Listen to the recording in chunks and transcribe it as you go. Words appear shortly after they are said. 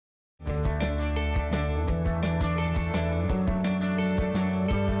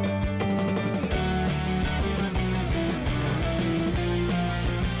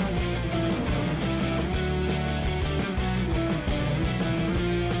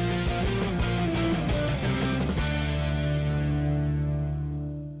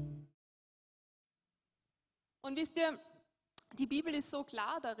Und wisst ihr, die Bibel ist so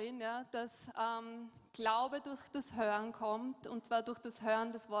klar darin, ja, dass Glaube durch das Hören kommt, und zwar durch das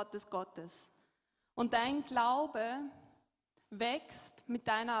Hören des Wortes Gottes. Und dein Glaube wächst mit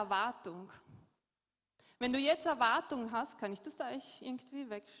deiner Erwartung. Wenn du jetzt Erwartung hast, kann ich das da eigentlich irgendwie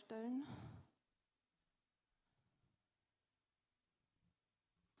wegstellen?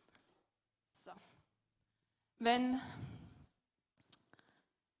 So.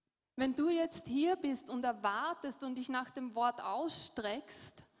 Wenn du jetzt hier bist und erwartest und dich nach dem Wort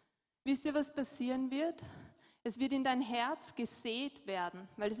ausstreckst, wisst ihr, was passieren wird? Es wird in dein Herz gesät werden,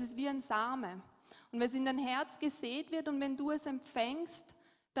 weil es ist wie ein Same. Und wenn es in dein Herz gesät wird und wenn du es empfängst,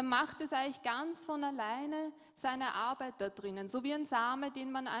 dann macht es eigentlich ganz von alleine seine Arbeit da drinnen. So wie ein Same,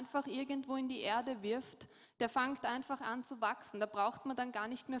 den man einfach irgendwo in die Erde wirft, der fängt einfach an zu wachsen. Da braucht man dann gar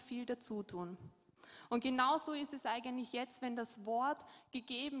nicht mehr viel dazu tun. Und genauso ist es eigentlich jetzt, wenn das Wort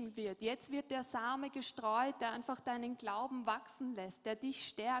gegeben wird. Jetzt wird der Same gestreut, der einfach deinen Glauben wachsen lässt, der dich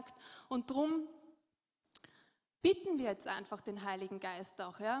stärkt. Und darum bitten wir jetzt einfach den Heiligen Geist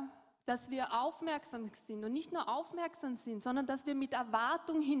auch, ja, dass wir aufmerksam sind und nicht nur aufmerksam sind, sondern dass wir mit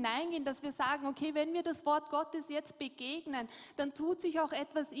Erwartung hineingehen, dass wir sagen, okay, wenn wir das Wort Gottes jetzt begegnen, dann tut sich auch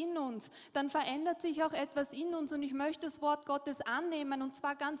etwas in uns, dann verändert sich auch etwas in uns und ich möchte das Wort Gottes annehmen und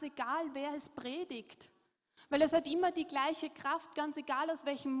zwar ganz egal, wer es predigt. Weil es hat immer die gleiche Kraft, ganz egal aus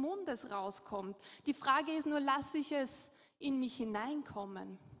welchem Mund es rauskommt. Die Frage ist nur, lasse ich es in mich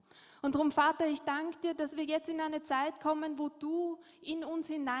hineinkommen? Und darum, Vater, ich danke dir, dass wir jetzt in eine Zeit kommen, wo du in uns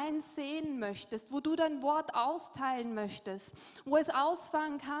hinein sehen möchtest, wo du dein Wort austeilen möchtest, wo es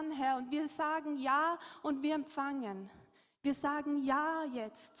ausfahren kann, Herr. Und wir sagen Ja und wir empfangen. Wir sagen Ja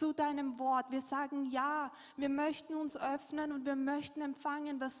jetzt zu deinem Wort. Wir sagen Ja. Wir möchten uns öffnen und wir möchten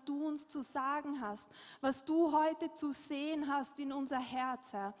empfangen, was du uns zu sagen hast, was du heute zu sehen hast in unser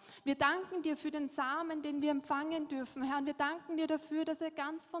Herz, Herr. Wir danken dir für den Samen, den wir empfangen dürfen, Herr. Und wir danken dir dafür, dass er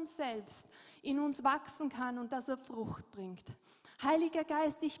ganz von selbst in uns wachsen kann und dass er Frucht bringt. Heiliger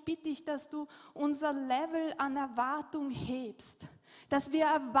Geist, ich bitte dich, dass du unser Level an Erwartung hebst, dass wir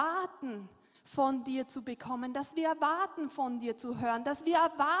erwarten, von dir zu bekommen, dass wir erwarten, von dir zu hören, dass wir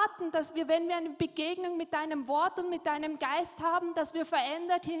erwarten, dass wir, wenn wir eine Begegnung mit deinem Wort und mit deinem Geist haben, dass wir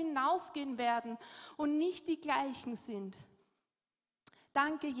verändert hier hinausgehen werden und nicht die gleichen sind.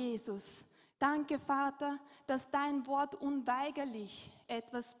 Danke, Jesus. Danke, Vater, dass dein Wort unweigerlich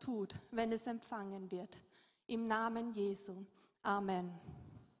etwas tut, wenn es empfangen wird. Im Namen Jesu. Amen.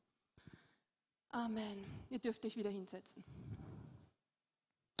 Amen. Ihr dürft euch wieder hinsetzen.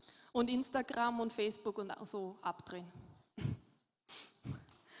 Und Instagram und Facebook und so abdrehen.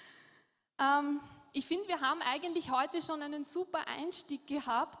 Ich finde, wir haben eigentlich heute schon einen super Einstieg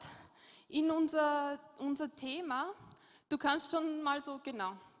gehabt in unser Thema. Du kannst schon mal so,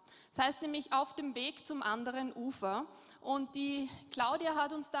 genau. Das heißt nämlich auf dem Weg zum anderen Ufer. Und die Claudia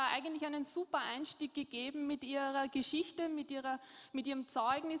hat uns da eigentlich einen super Einstieg gegeben mit ihrer Geschichte, mit ihrem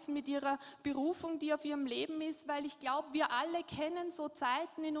Zeugnis, mit ihrer Berufung, die auf ihrem Leben ist, weil ich glaube, wir alle kennen so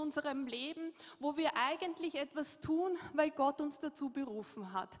Zeiten in unserem Leben, wo wir eigentlich etwas tun, weil Gott uns dazu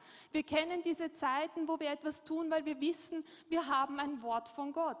berufen hat. Wir kennen diese Zeiten, wo wir etwas tun, weil wir wissen, wir haben ein Wort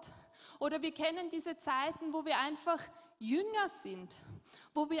von Gott. Oder wir kennen diese Zeiten, wo wir einfach Jünger sind,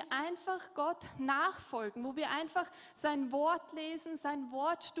 wo wir einfach Gott nachfolgen, wo wir einfach sein Wort lesen, sein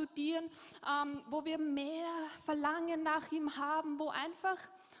Wort studieren, wo wir mehr Verlangen nach ihm haben,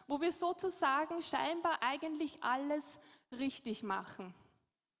 wo wir sozusagen scheinbar eigentlich alles richtig machen.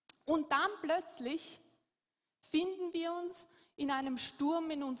 Und dann plötzlich finden wir uns in einem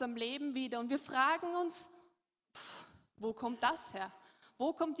Sturm in unserem Leben wieder und wir fragen uns, wo kommt das her?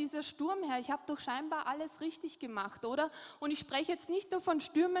 Wo kommt dieser Sturm her? Ich habe doch scheinbar alles richtig gemacht, oder? Und ich spreche jetzt nicht nur von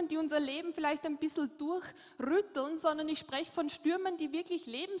Stürmen, die unser Leben vielleicht ein bisschen durchrütteln, sondern ich spreche von Stürmen, die wirklich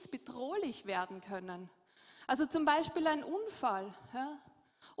lebensbedrohlich werden können. Also zum Beispiel ein Unfall, ja?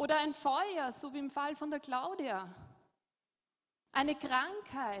 Oder ein Feuer, so wie im Fall von der Claudia. Eine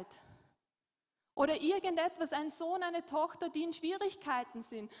Krankheit. Oder irgendetwas, ein Sohn, eine Tochter, die in Schwierigkeiten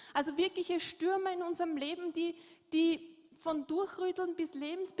sind. Also wirkliche Stürme in unserem Leben, die von Durchrütteln bis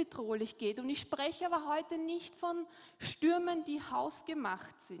lebensbedrohlich geht. Und ich spreche aber heute nicht von Stürmen, die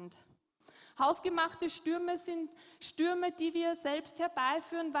hausgemacht sind. Hausgemachte Stürme sind Stürme, die wir selbst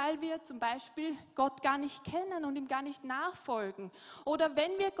herbeiführen, weil wir zum Beispiel Gott gar nicht kennen und ihm gar nicht nachfolgen. Oder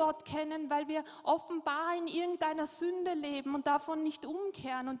wenn wir Gott kennen, weil wir offenbar in irgendeiner Sünde leben und davon nicht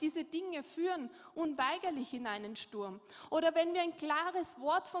umkehren. Und diese Dinge führen unweigerlich in einen Sturm. Oder wenn wir ein klares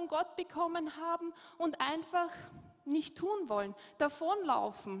Wort von Gott bekommen haben und einfach nicht tun wollen,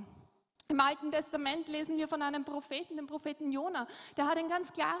 davonlaufen. Im Alten Testament lesen wir von einem Propheten, dem Propheten Jona. Der hat ein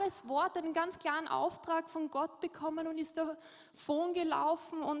ganz klares Wort, einen ganz klaren Auftrag von Gott bekommen und ist davon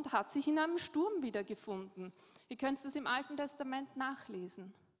gelaufen und hat sich in einem Sturm wiedergefunden. Ihr könnt das im Alten Testament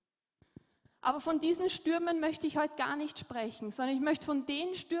nachlesen. Aber von diesen Stürmen möchte ich heute gar nicht sprechen, sondern ich möchte von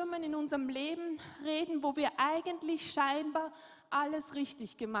den Stürmen in unserem Leben reden, wo wir eigentlich scheinbar alles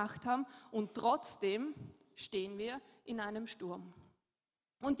richtig gemacht haben und trotzdem stehen wir in einem Sturm.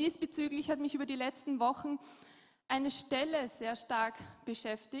 Und diesbezüglich hat mich über die letzten Wochen eine Stelle sehr stark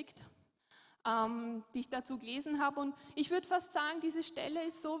beschäftigt, die ich dazu gelesen habe. Und ich würde fast sagen, diese Stelle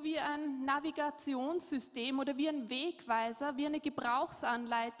ist so wie ein Navigationssystem oder wie ein Wegweiser, wie eine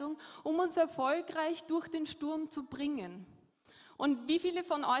Gebrauchsanleitung, um uns erfolgreich durch den Sturm zu bringen. Und wie viele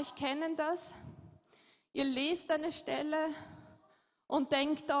von euch kennen das? Ihr lest eine Stelle und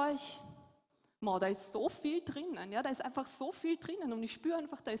denkt euch, da ist so viel drinnen, ja, da ist einfach so viel drinnen und ich spüre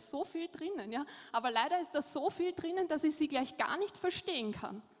einfach, da ist so viel drinnen, ja, aber leider ist da so viel drinnen, dass ich sie gleich gar nicht verstehen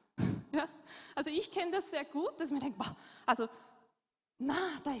kann. Ja? Also ich kenne das sehr gut, dass ich mir denke,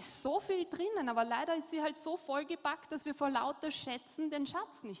 da ist so viel drinnen, aber leider ist sie halt so vollgepackt, dass wir vor lauter Schätzen den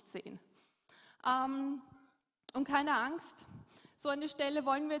Schatz nicht sehen. Und keine Angst, so eine Stelle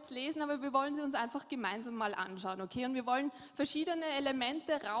wollen wir jetzt lesen, aber wir wollen sie uns einfach gemeinsam mal anschauen, okay? Und wir wollen verschiedene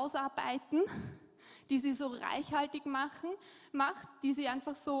Elemente rausarbeiten, die sie so reichhaltig macht, die sie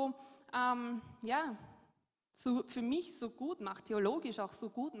einfach so, so für mich so gut macht, theologisch auch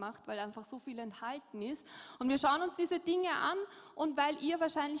so gut macht, weil einfach so viel enthalten ist. Und wir schauen uns diese Dinge an und weil ihr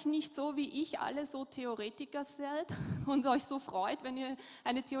wahrscheinlich nicht so wie ich alle so Theoretiker seid und euch so freut, wenn ihr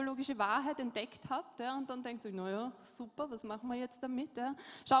eine theologische Wahrheit entdeckt habt, ja, und dann denkt ihr, naja, super, was machen wir jetzt damit? Ja?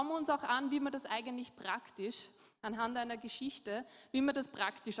 Schauen wir uns auch an, wie man das eigentlich praktisch anhand einer Geschichte, wie man das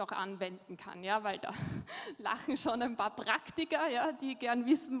praktisch auch anwenden kann, ja, weil da lachen schon ein paar Praktiker, ja, die gern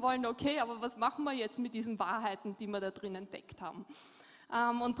wissen wollen, okay, aber was machen wir jetzt mit diesen Wahrheiten, die wir da drin entdeckt haben?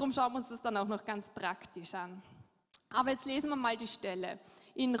 Und darum schauen wir uns das dann auch noch ganz praktisch an. Aber jetzt lesen wir mal die Stelle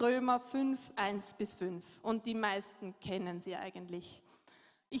in Römer 5, 1-5 und die meisten kennen sie eigentlich.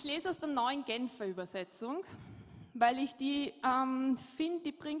 Ich lese aus der Neuen Genfer Übersetzung, weil ich die finde,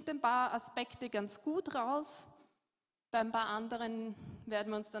 die bringt ein paar Aspekte ganz gut raus. Bei ein paar anderen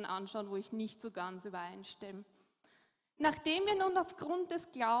werden wir uns dann anschauen, wo ich nicht so ganz übereinstimme. Nachdem wir nun aufgrund des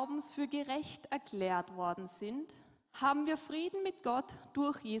Glaubens für gerecht erklärt worden sind, haben wir Frieden mit Gott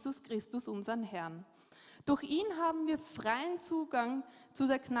durch Jesus Christus, unseren Herrn. Durch ihn haben wir freien Zugang zu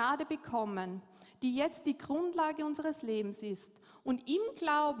der Gnade bekommen, die jetzt die Grundlage unseres Lebens ist. Und im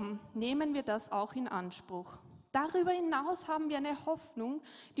Glauben nehmen wir das auch in Anspruch. Darüber hinaus haben wir eine Hoffnung,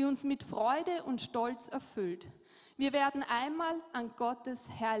 die uns mit Freude und Stolz erfüllt. Wir werden einmal an Gottes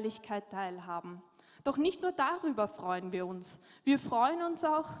Herrlichkeit teilhaben. Doch nicht nur darüber freuen wir uns. Wir freuen uns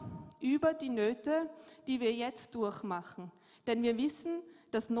auch über die Nöte, die wir jetzt durchmachen. Denn wir wissen,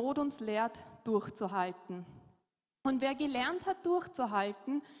 dass Not uns lehrt, durchzuhalten. Und wer gelernt hat,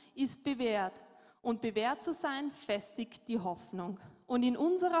 durchzuhalten, ist bewährt. Und bewährt zu sein, festigt die Hoffnung. Und in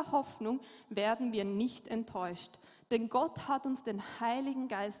unserer Hoffnung werden wir nicht enttäuscht. Denn Gott hat uns den Heiligen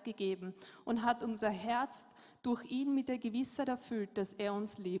Geist gegeben und hat unser Herz durch ihn mit der Gewissheit erfüllt, dass er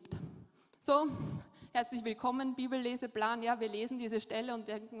uns liebt. So, herzlich willkommen, Bibelleseplan. Ja, wir lesen diese Stelle und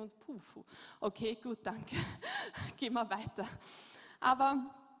denken uns, okay, gut, danke, gehen wir weiter. Aber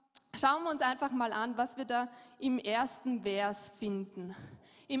schauen wir uns einfach mal an, was wir da im ersten Vers finden.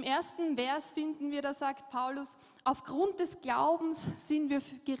 Im ersten Vers finden wir, da sagt Paulus, aufgrund des Glaubens sind wir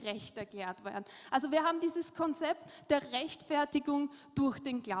gerecht erklärt worden. Also wir haben dieses Konzept der Rechtfertigung durch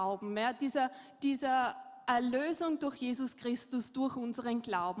den Glauben, ja, dieser Erlösung durch Jesus Christus, durch unseren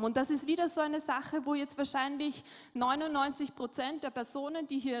Glauben. Und das ist wieder so eine Sache, wo jetzt wahrscheinlich 99% der Personen,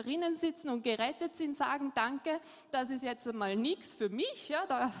 die hier drinnen sitzen und gerettet sind, sagen, danke, das ist jetzt einmal nichts für mich. Ja,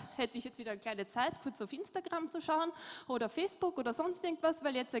 da hätte ich jetzt wieder eine kleine Zeit, kurz auf Instagram zu schauen oder Facebook oder sonst irgendwas,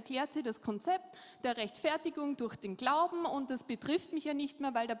 weil jetzt erklärt sie das Konzept der Rechtfertigung durch den Glauben und das betrifft mich ja nicht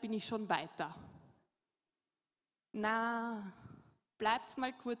mehr, weil da bin ich schon weiter. Na, bleibt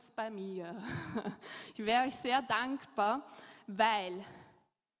mal kurz bei mir. Ich wäre euch sehr dankbar, weil,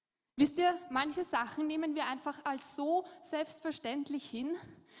 wisst ihr, manche Sachen nehmen wir einfach als so selbstverständlich hin,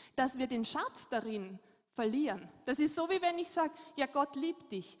 dass wir den Schatz darin verlieren. Das ist so, wie wenn ich sage, ja, Gott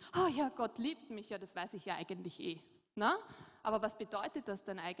liebt dich. Oh ja, Gott liebt mich. Ja, das weiß ich ja eigentlich eh. Na? Aber was bedeutet das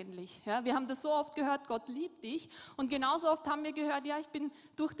denn eigentlich? Ja, wir haben das so oft gehört, Gott liebt dich. Und genauso oft haben wir gehört, ja, ich bin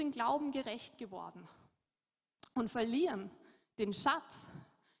durch den Glauben gerecht geworden. Und verlieren den Schatz,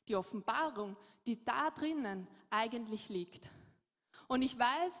 die Offenbarung, die da drinnen eigentlich liegt. Und ich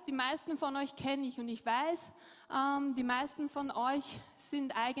weiß, die meisten von euch kenne ich und ich weiß, Die meisten von euch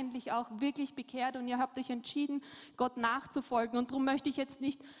sind eigentlich auch wirklich bekehrt und ihr habt euch entschieden, Gott nachzufolgen. Und darum möchte ich jetzt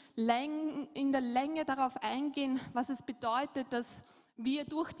nicht in der Länge darauf eingehen, was es bedeutet, dass wir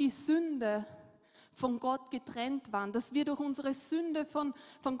durch die Sünde von Gott getrennt waren, dass wir durch unsere Sünde von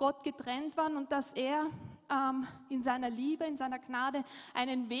Gott getrennt waren und dass er in seiner Liebe, in seiner Gnade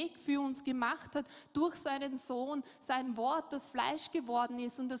einen Weg für uns gemacht hat, durch seinen Sohn, sein Wort, das Fleisch geworden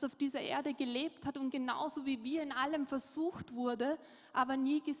ist und das auf dieser Erde gelebt hat und genauso wie wir in allem versucht wurde, aber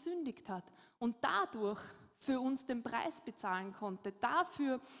nie gesündigt hat und dadurch für uns den Preis bezahlen konnte,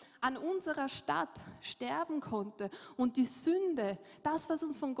 dafür an unserer Stadt sterben konnte und die Sünde, das, was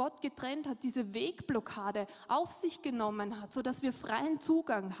uns von Gott getrennt hat, diese Wegblockade auf sich genommen hat, sodass wir freien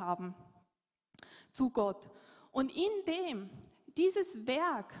Zugang haben zu Gott. Und dieses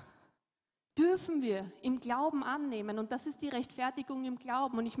Werk dürfen wir im Glauben annehmen und das ist die Rechtfertigung im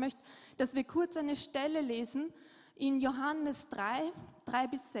Glauben. Und ich möchte, dass wir kurz eine Stelle lesen in Johannes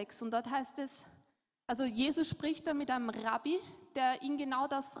 3-6 und dort heißt es, also Jesus spricht da mit einem Rabbi, der ihn genau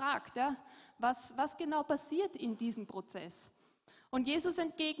das fragt, ja, was genau passiert in diesem Prozess. Und Jesus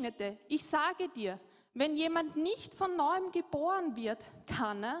entgegnete, ich sage dir, wenn jemand nicht von neuem geboren wird,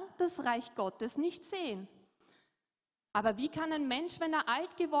 kann er das Reich Gottes nicht sehen. Aber wie kann ein Mensch, wenn er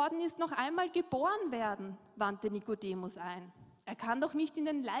alt geworden ist, noch einmal geboren werden, wandte Nikodemus ein. Er kann doch nicht in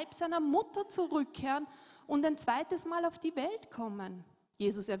den Leib seiner Mutter zurückkehren und ein zweites Mal auf die Welt kommen.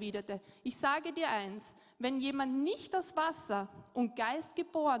 Jesus erwiderte, ich sage dir eins, wenn jemand nicht aus Wasser und Geist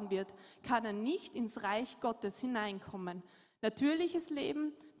geboren wird, kann er nicht ins Reich Gottes hineinkommen. Natürliches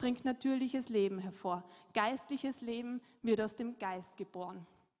Leben bringt natürliches Leben hervor. Geistliches Leben wird aus dem Geist geboren.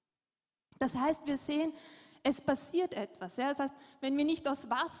 Das heißt, wir sehen, es passiert etwas. Ja? Das heißt, wenn wir nicht aus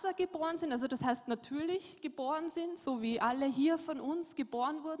Wasser geboren sind, also das heißt natürlich geboren sind, so wie alle hier von uns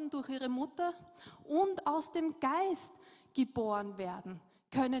geboren wurden durch ihre Mutter, und aus dem Geist geboren werden,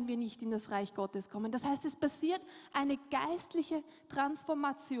 können wir nicht in das Reich Gottes kommen. Das heißt, es passiert eine geistliche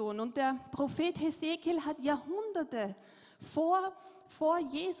Transformation. Und der Prophet Hesekiel hat Jahrhunderte vor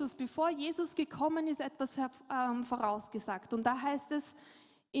Jesus, bevor Jesus gekommen ist, etwas vorausgesagt. Und da heißt es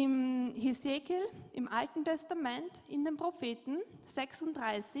im Hesekiel, im Alten Testament, in den Propheten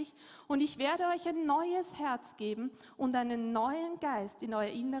 36, und ich werde euch ein neues Herz geben und einen neuen Geist in euer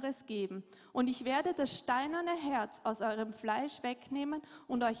Inneres geben. Und ich werde das steinerne Herz aus eurem Fleisch wegnehmen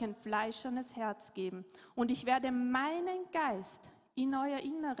und euch ein fleischernes Herz geben. Und ich werde meinen Geist in euer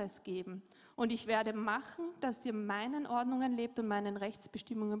Inneres geben. Und ich werde machen, dass ihr meinen Ordnungen lebt und meinen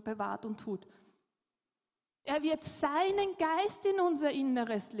Rechtsbestimmungen bewahrt und tut. Er wird seinen Geist in unser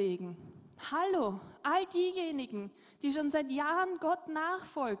Inneres legen. Hallo, all diejenigen, die schon seit Jahren Gott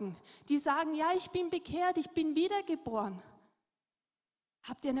nachfolgen, die sagen, ja, ich bin bekehrt, ich bin wiedergeboren.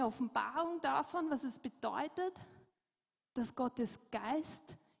 Habt ihr eine Offenbarung davon, was es bedeutet, dass Gottes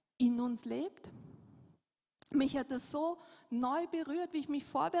Geist in uns lebt? Mich hat das so neu berührt, wie ich mich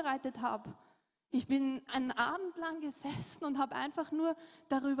vorbereitet habe. Ich bin einen Abend lang gesessen und habe einfach nur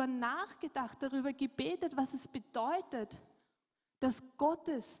darüber nachgedacht, darüber gebetet, was es bedeutet, dass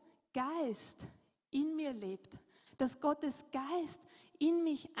Gottes Geist in mir lebt, dass Gottes Geist in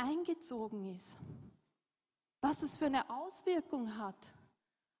mich eingezogen ist. Was das für eine Auswirkung hat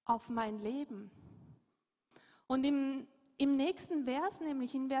auf mein Leben. Und im nächsten Vers,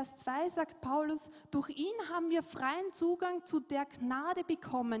 nämlich in Vers 2, sagt Paulus, durch ihn haben wir freien Zugang zu der Gnade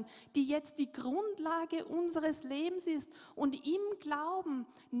bekommen, die jetzt die Grundlage unseres Lebens ist. Und im Glauben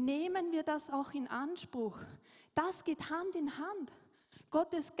nehmen wir das auch in Anspruch. Das geht Hand in Hand.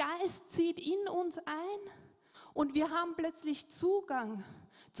 Gottes Geist zieht in uns ein und wir haben plötzlich Zugang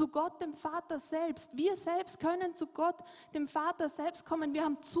zu Gott, dem Vater selbst. Wir selbst können zu Gott, dem Vater selbst kommen. Wir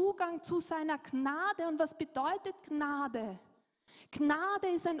haben Zugang zu seiner Gnade. Und was bedeutet Gnade? Gnade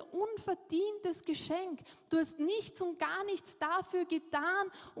ist ein unverdientes Geschenk. Du hast nichts und gar nichts dafür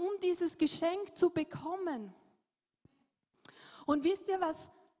getan, um dieses Geschenk zu bekommen. Und wisst ihr, was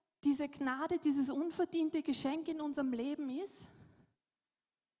diese Gnade, dieses unverdiente Geschenk in unserem Leben ist?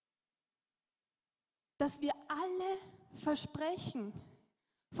 Dass wir alle Versprechen,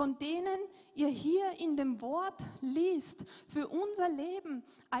 von denen ihr hier in dem Wort liest, für unser Leben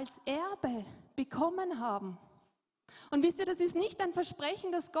als Erbe bekommen haben. Und wisst ihr, das ist nicht ein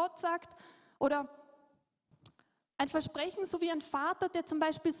Versprechen, das Gott sagt, oder ein Versprechen, so wie ein Vater, der zum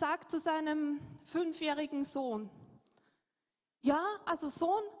Beispiel sagt zu seinem 5-jährigen Sohn, ja, also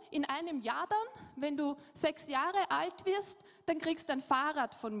Sohn, in einem Jahr dann, wenn du 6 Jahre alt wirst, dann kriegst du ein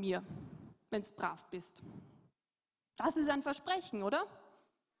Fahrrad von mir, wenn du brav bist. Das ist ein Versprechen, oder?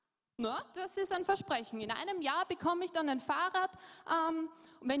 Ja, das ist ein Versprechen. In einem Jahr bekomme ich dann ein Fahrrad,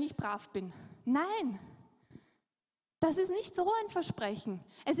 wenn ich brav bin. Nein, Das ist nicht so ein Versprechen.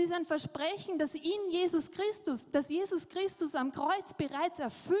 Es ist ein Versprechen, das Jesus Christus am Kreuz bereits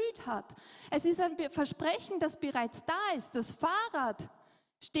erfüllt hat. Es ist ein Versprechen, das bereits da ist. Das Fahrrad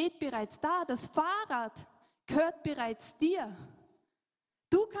steht bereits da. Das Fahrrad gehört bereits dir.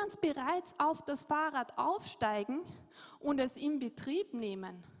 Du kannst bereits auf das Fahrrad aufsteigen und es in Betrieb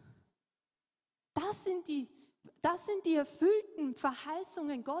nehmen. Das sind die erfüllten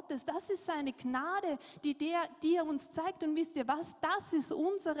Verheißungen Gottes. Das ist seine Gnade, die er uns zeigt. Und wisst ihr was? Das ist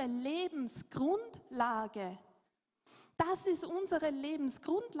unsere Lebensgrundlage. Das ist unsere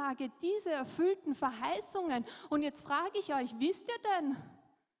Lebensgrundlage, diese erfüllten Verheißungen. Und jetzt frage ich euch, wisst ihr denn,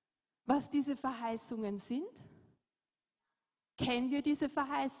 was diese Verheißungen sind? Kennt ihr diese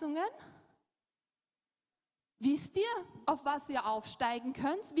Verheißungen? Wisst ihr, auf was ihr aufsteigen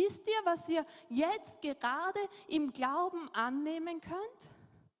könnt? Wisst ihr, was ihr jetzt gerade im Glauben annehmen könnt?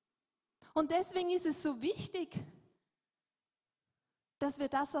 Und deswegen ist es so wichtig, dass wir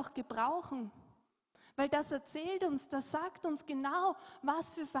das auch gebrauchen. Weil das erzählt uns, das sagt uns genau,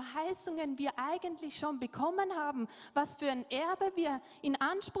 was für Verheißungen wir eigentlich schon bekommen haben, was für ein Erbe wir in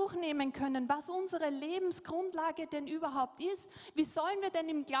Anspruch nehmen können, was unsere Lebensgrundlage denn überhaupt ist. Wie sollen wir denn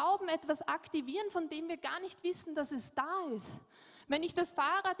im Glauben etwas aktivieren, von dem wir gar nicht wissen, dass es da ist? Wenn ich das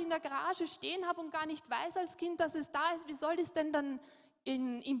Fahrrad in der Garage stehen habe und gar nicht weiß als Kind, dass es da ist, wie soll ich es denn dann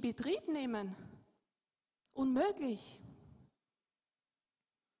in Betrieb nehmen? Unmöglich.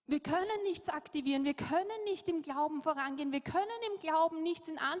 Wir können nichts aktivieren, wir können nicht im Glauben vorangehen, wir können im Glauben nichts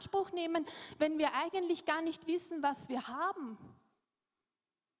in Anspruch nehmen, wenn wir eigentlich gar nicht wissen, was wir haben.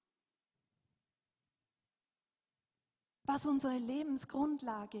 Was unsere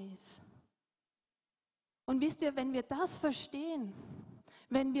Lebensgrundlage ist. Und wisst ihr, wenn wir das verstehen,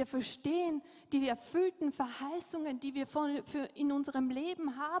 wenn wir verstehen die erfüllten Verheißungen, die wir in unserem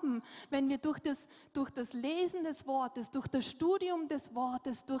Leben haben, wenn wir durch das Lesen des Wortes, durch das Studium des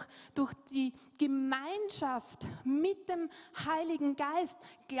Wortes, durch die Gemeinschaft mit dem Heiligen Geist,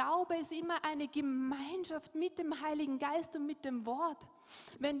 Glaube ist immer eine Gemeinschaft mit dem Heiligen Geist und mit dem Wort.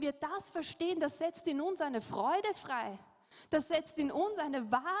 Wenn wir das verstehen, das setzt in uns eine Freude frei. Das setzt in uns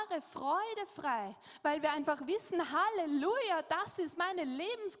eine wahre Freude frei, weil wir einfach wissen, Halleluja, das ist meine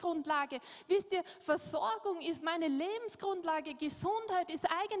Lebensgrundlage. Wisst ihr, Versorgung ist meine Lebensgrundlage, Gesundheit ist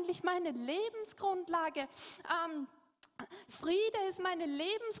eigentlich meine Lebensgrundlage. Friede ist meine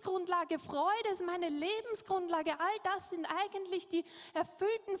Lebensgrundlage, Freude ist meine Lebensgrundlage. All das sind eigentlich die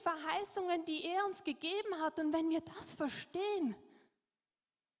erfüllten Verheißungen, die er uns gegeben hat. Und wenn wir das verstehen,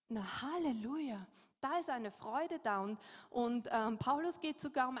 na Halleluja, da ist eine Freude da. Und Paulus geht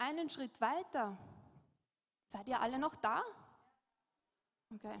sogar um einen Schritt weiter. Seid ihr alle noch da?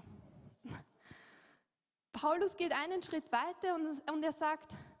 Okay. Paulus geht einen Schritt weiter und er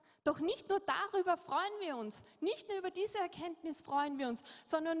sagt, doch nicht nur darüber freuen wir uns, nicht nur über diese Erkenntnis freuen wir uns,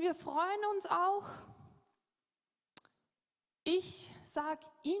 sondern wir freuen uns auch, ich sage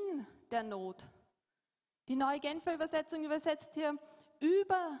in der Not. Die Neue Genfer Übersetzung übersetzt hier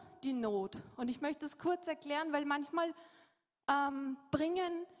über die Not. Und ich möchte das kurz erklären, weil manchmal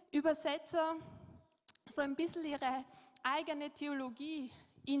bringen Übersetzer so ein bisschen ihre eigene Theologie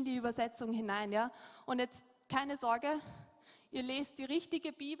in die Übersetzung hinein. Ja? Und jetzt keine Sorge, ihr lest die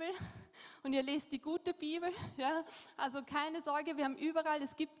richtige Bibel und ihr lest die gute Bibel. Ja? Also keine Sorge, wir haben überall,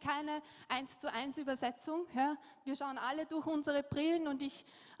 es gibt keine 1:1 Übersetzung. Ja? Wir schauen alle durch unsere Brillen und ich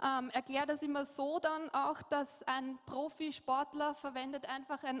erkläre das immer so dann auch, dass ein Profisportler verwendet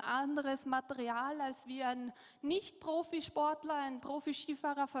einfach ein anderes Material als wie ein Nicht-Profisportler. Ein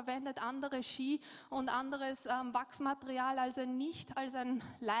Profi-Skifahrer verwendet andere Ski und anderes Wachsmaterial als ein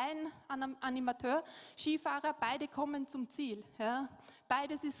Laien-Animateur-Skifahrer. Beide kommen zum Ziel. Ja?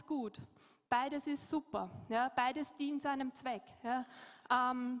 Beides ist gut, beides ist super, ja? Beides dient seinem Zweck. Ja?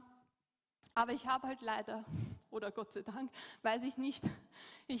 Aber ich habe halt leider, oder Gott sei Dank, weiß ich nicht,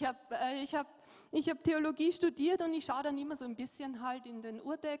 ich hab Theologie studiert und ich schaue dann immer so ein bisschen halt in den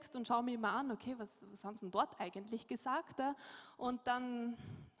Urtext und schaue mir immer an, okay, was haben sie denn dort eigentlich gesagt? Ja? Und dann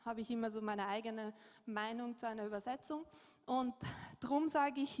habe ich immer so meine eigene Meinung zu einer Übersetzung und darum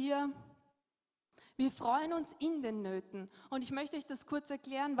sage ich hier, wir freuen uns in den Nöten. Und ich möchte euch das kurz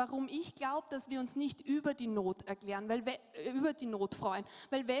erklären, warum ich glaube, dass wir uns nicht über die Not über die Not freuen.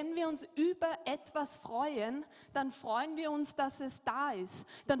 Weil wenn wir uns über etwas freuen, dann freuen wir uns, dass es da ist.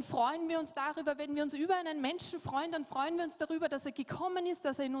 Dann freuen wir uns darüber, wenn wir uns über einen Menschen freuen, dann freuen wir uns darüber, dass er gekommen ist,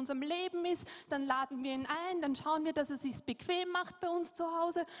 dass er in unserem Leben ist. Dann laden wir ihn ein, dann schauen wir, dass er es sich bequem macht bei uns zu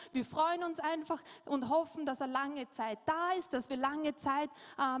Hause. Wir freuen uns einfach und hoffen, dass er lange Zeit da ist, dass wir lange Zeit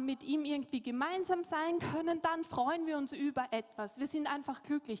mit ihm irgendwie gemeinsam gemeinsam sein können, dann freuen wir uns über etwas. Wir sind einfach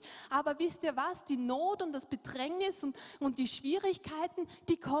glücklich. Aber wisst ihr was? Die Not und das Bedrängnis und die Schwierigkeiten,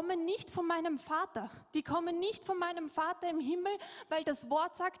 die kommen nicht von meinem Vater. Die kommen nicht von meinem Vater im Himmel, weil das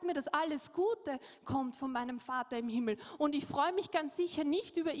Wort sagt mir, dass alles Gute kommt von meinem Vater im Himmel. Und ich freue mich ganz sicher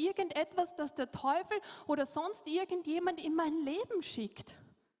nicht über irgendetwas, das der Teufel oder sonst irgendjemand in mein Leben schickt.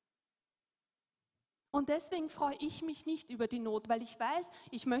 Und deswegen freue ich mich nicht über die Not, weil ich weiß,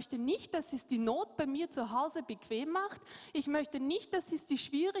 ich möchte nicht, dass es die Not bei mir zu Hause bequem macht. Ich möchte nicht, dass es die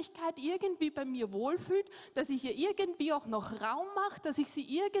Schwierigkeit irgendwie bei mir wohlfühlt, dass ich ihr irgendwie auch noch Raum mache, dass ich sie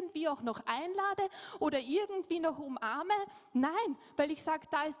irgendwie auch noch einlade oder irgendwie noch umarme. Nein, weil ich sage,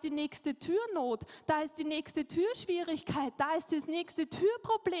 da ist die nächste Türnot, da ist die nächste Türschwierigkeit, da ist das nächste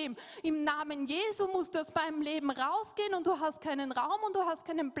Türproblem. Im Namen Jesu musst du aus meinem Leben rausgehen und du hast keinen Raum und du hast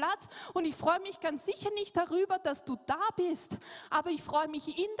keinen Platz. Und ich freue mich ganz sicher nicht darüber, dass du da bist, aber ich freue mich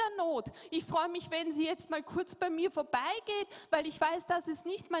in der Not. Ich freue mich, wenn sie jetzt mal kurz bei mir vorbeigeht, weil ich weiß, das ist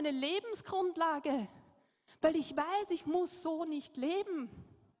nicht meine Lebensgrundlage, weil ich weiß, ich muss so nicht leben.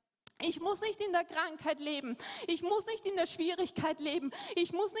 Ich muss nicht in der Krankheit leben. Ich muss nicht in der Schwierigkeit leben.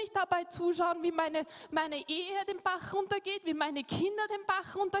 Ich muss nicht dabei zuschauen, wie meine Ehe den Bach runtergeht, wie meine Kinder den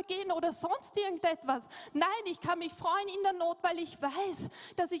Bach runtergehen oder sonst irgendetwas. Nein, ich kann mich freuen in der Not, weil ich weiß,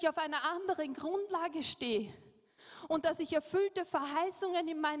 dass ich auf einer anderen Grundlage stehe. Und dass ich erfüllte Verheißungen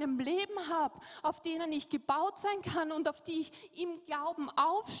in meinem Leben habe, auf denen ich gebaut sein kann und auf die ich im Glauben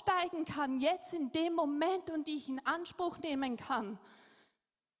aufsteigen kann, jetzt in dem Moment und die ich in Anspruch nehmen kann.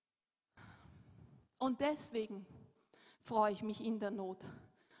 Und deswegen freue ich mich in der Not,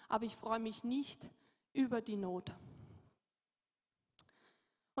 aber ich freue mich nicht über die Not.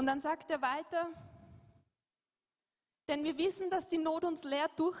 Und dann sagt er weiter, denn wir wissen, dass die Not uns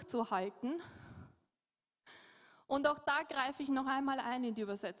lehrt, durchzuhalten. Und auch da greife ich noch einmal ein in die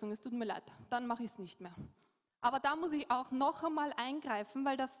Übersetzung, es tut mir leid, dann mache ich es nicht mehr. Aber da muss ich auch noch einmal eingreifen,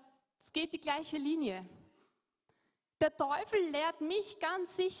 weil es geht die gleiche Linie. Der Teufel lehrt mich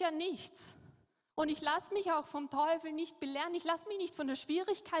ganz sicher nichts. Und ich lasse mich auch vom Teufel nicht belehren, ich lasse mich nicht von der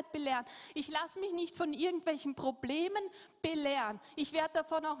Schwierigkeit belehren, ich lasse mich nicht von irgendwelchen Problemen belehren. Ich werde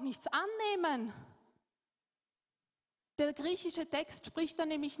davon auch nichts annehmen. Der griechische Text spricht da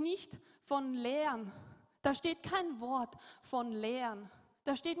nämlich nicht von Lehren. Da steht kein Wort von Lehren.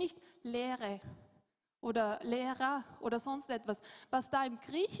 Da steht nicht Lehre oder Lehrer oder sonst etwas. Was da im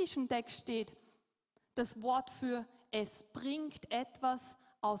griechischen Text steht, das Wort für es bringt etwas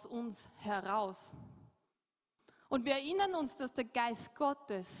aus uns heraus. Und wir erinnern uns, dass der Geist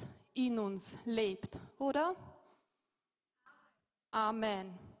Gottes in uns lebt, oder?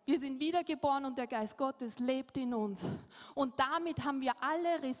 Amen. Wir sind wiedergeboren und der Geist Gottes lebt in uns. Und damit haben wir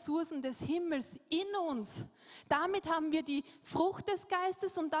alle Ressourcen des Himmels in uns. Damit haben wir die Frucht des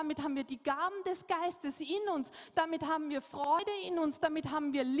Geistes und damit haben wir die Gaben des Geistes in uns. Damit haben wir Freude in uns, damit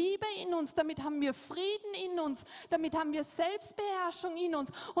haben wir Liebe in uns, damit haben wir Frieden in uns, damit haben wir Selbstbeherrschung in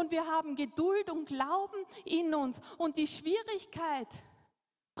uns und wir haben Geduld und Glauben in uns. Und die Schwierigkeit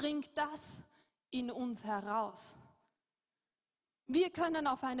bringt das in uns heraus. Wir können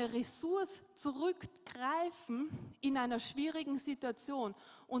auf eine Ressource zurückgreifen in einer schwierigen Situation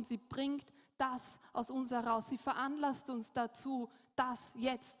und sie bringt das aus uns heraus. Sie veranlasst uns dazu, das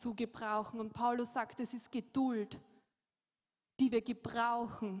jetzt zu gebrauchen. Und Paulus sagt, es ist Geduld, die wir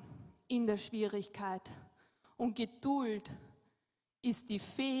gebrauchen in der Schwierigkeit. Und Geduld ist die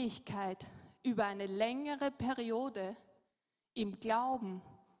Fähigkeit, über eine längere Periode im Glauben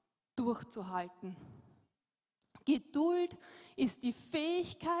durchzuhalten. Geduld ist die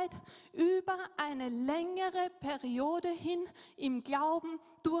Fähigkeit, über eine längere Periode hin im Glauben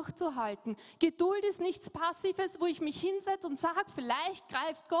durchzuhalten. Geduld ist nichts Passives, wo ich mich hinsetze und sage, vielleicht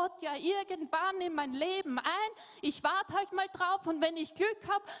greift Gott ja irgendwann in mein Leben ein. Ich warte halt mal drauf und wenn ich Glück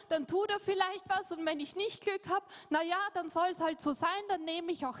habe, dann tut er vielleicht was und wenn ich nicht Glück habe, naja, dann soll es halt so sein, dann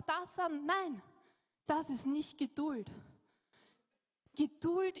nehme ich auch das an. Nein, das ist nicht Geduld.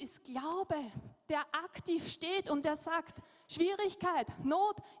 Geduld ist Glaube, der aktiv steht und der sagt, Schwierigkeit,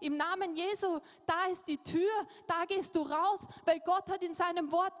 Not, im Namen Jesu, da ist die Tür, da gehst du raus, weil Gott hat in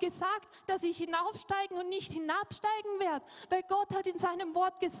seinem Wort gesagt, dass ich hinaufsteigen und nicht hinabsteigen werde, weil Gott hat in seinem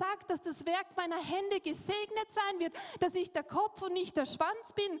Wort gesagt, dass das Werk meiner Hände gesegnet sein wird, dass ich der Kopf und nicht der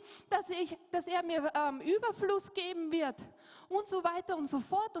Schwanz bin, dass er mir Überfluss geben wird und so weiter und so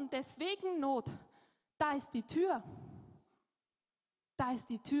fort und deswegen Not, da ist die Tür. Da ist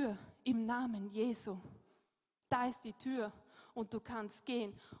die Tür im Namen Jesu. Da ist die Tür und du kannst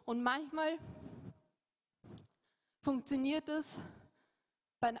gehen. Und manchmal funktioniert es,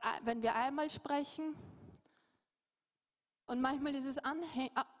 wenn wir einmal sprechen und manchmal ist es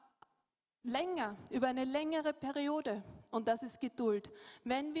länger, über eine längere Periode. Und das ist Geduld.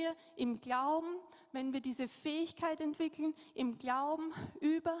 Wenn wir im Glauben, wenn wir diese Fähigkeit entwickeln, im Glauben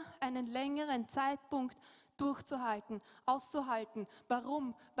über einen längeren Zeitpunkt durchzuhalten, auszuhalten.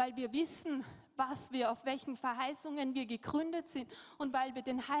 Warum? Weil wir wissen, auf welchen Verheißungen wir gegründet sind und weil wir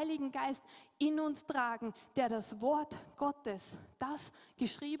den Heiligen Geist in uns tragen, der das Wort Gottes, das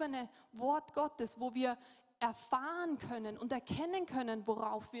geschriebene Wort Gottes, wo wir erfahren können und erkennen können,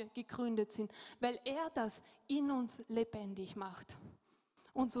 worauf wir gegründet sind, weil er das in uns lebendig macht.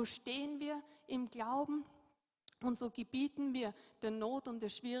 Und so stehen wir im Glauben und so gebieten wir der Not und der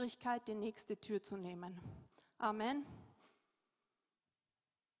Schwierigkeit, die nächste Tür zu nehmen. Amen.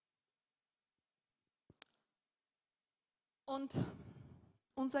 Und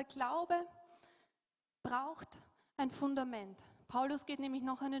unser Glaube braucht ein Fundament. Paulus geht nämlich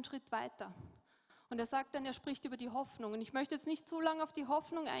noch einen Schritt weiter. Und er sagt dann, er spricht über die Hoffnung. Und ich möchte jetzt nicht zu lange auf die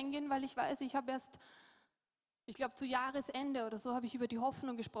Hoffnung eingehen, weil ich weiß, ich habe erst, ich glaube zu Jahresende oder so, habe ich über die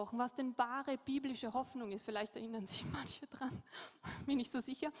Hoffnung gesprochen, was denn wahre biblische Hoffnung ist. Vielleicht erinnern sich manche dran, bin ich so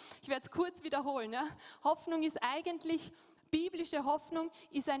sicher. Ich werde es kurz wiederholen. Ja. Hoffnung ist eigentlich, biblische Hoffnung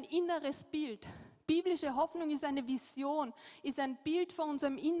ist ein inneres Bild. Biblische Hoffnung ist eine Vision, ist ein Bild vor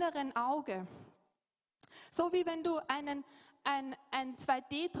unserem inneren Auge. So wie wenn du einen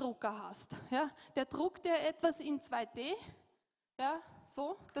 2D-Drucker hast. Ja? Der druckt dir etwas in 2D. Ja,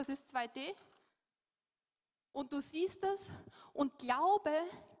 so, das ist 2D. Und du siehst das und Glaube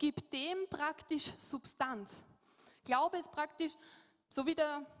gibt dem praktisch Substanz. Glaube ist praktisch so wie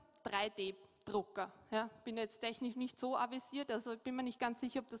der 3D-Drucker. Ja, bin jetzt technisch nicht so avisiert, also bin mir nicht ganz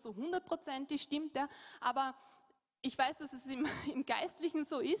sicher, ob das so 100% stimmt, ja, aber ich weiß, dass es im Geistlichen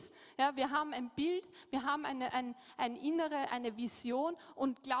so ist. Ja, wir haben ein Bild, wir haben eine Vision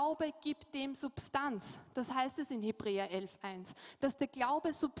und Glaube gibt dem Substanz. Das heißt es in Hebräer 11,1, dass der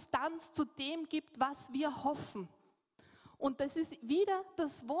Glaube Substanz zu dem gibt, was wir hoffen. Und das ist wieder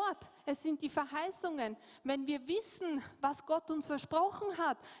das Wort. Es sind die Verheißungen. Wenn wir wissen, was Gott uns versprochen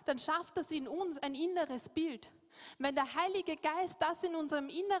hat, dann schafft das in uns ein inneres Bild. Wenn der Heilige Geist das in unserem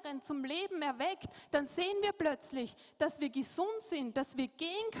Inneren zum Leben erweckt, dann sehen wir plötzlich, dass wir gesund sind, dass wir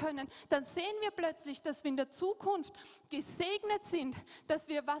gehen können. Dann sehen wir plötzlich, dass wir in der Zukunft gesegnet sind, dass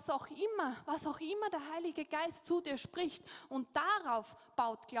wir was auch immer der Heilige Geist zu dir spricht. Und darauf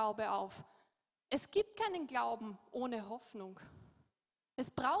baut Glaube auf. Es gibt keinen Glauben ohne Hoffnung. Es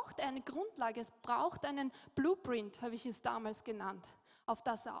braucht eine Grundlage, es braucht einen Blueprint, habe ich es damals genannt, auf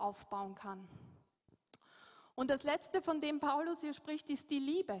das er aufbauen kann. Und das Letzte, von dem Paulus hier spricht, ist die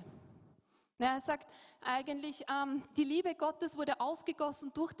Liebe. Ja, er sagt eigentlich, die Liebe Gottes wurde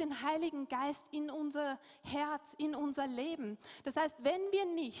ausgegossen durch den Heiligen Geist in unser Herz, in unser Leben. Das heißt, wenn wir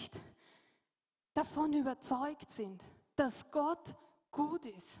nicht davon überzeugt sind, dass Gott gut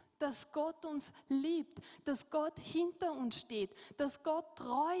ist, dass Gott uns liebt, dass Gott hinter uns steht, dass Gott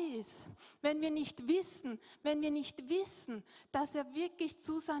treu ist. Wenn wir nicht wissen, dass er wirklich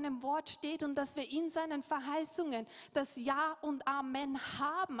zu seinem Wort steht und dass wir in seinen Verheißungen das Ja und Amen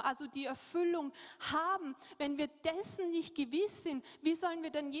haben, also die Erfüllung haben, wenn wir dessen nicht gewiss sind, wie sollen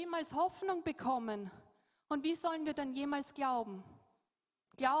wir dann jemals Hoffnung bekommen? Und wie sollen wir dann jemals glauben?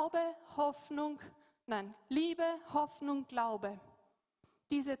 Liebe, Hoffnung, Glaube.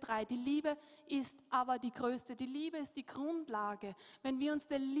 Diese drei. Die Liebe ist aber die größte. Die Liebe ist die Grundlage. Wenn wir uns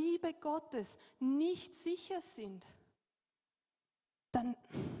der Liebe Gottes nicht sicher sind, dann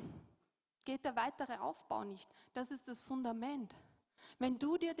geht der weitere Aufbau nicht. Das ist das Fundament. Wenn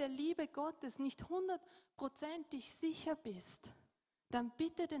du dir der Liebe Gottes nicht 100%ig sicher bist, dann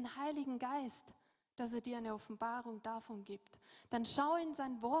bitte den Heiligen Geist, dass er dir eine Offenbarung davon gibt. Dann schau in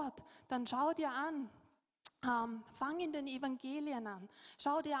sein Wort, dann schau dir an, fang in den Evangelien an.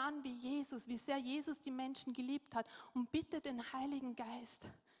 Schau dir an, wie sehr Jesus die Menschen geliebt hat und bitte den Heiligen Geist,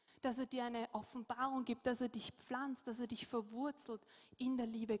 dass er dir eine Offenbarung gibt, dass er dich pflanzt, dass er dich verwurzelt in der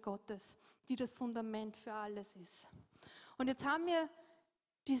Liebe Gottes, die das Fundament für alles ist. Und jetzt haben wir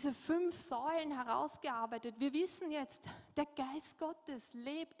diese 5 Säulen herausgearbeitet. Wir wissen jetzt, der Geist Gottes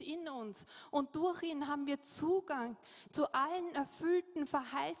lebt in uns und durch ihn haben wir Zugang zu allen erfüllten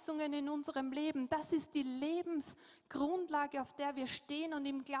Verheißungen in unserem Leben. Das ist die Lebensgrundlage, auf der wir stehen und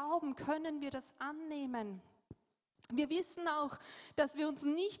im Glauben können wir das annehmen. Wir wissen auch, dass wir uns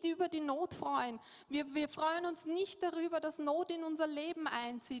nicht über die Not freuen. Wir freuen uns nicht darüber, dass Not in unser Leben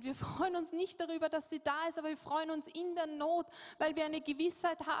einzieht. Wir freuen uns nicht darüber, dass sie da ist, aber wir freuen uns in der Not, weil wir eine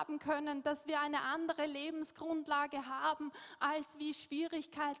Gewissheit haben können, dass wir eine andere Lebensgrundlage haben, als wie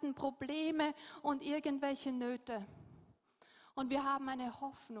Schwierigkeiten, Probleme und irgendwelche Nöte. Und wir haben eine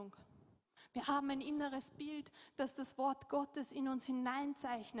Hoffnung. Wir haben ein inneres Bild, das das Wort Gottes in uns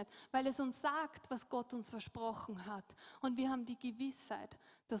hineinzeichnet, weil es uns sagt, was Gott uns versprochen hat. Und wir haben die Gewissheit,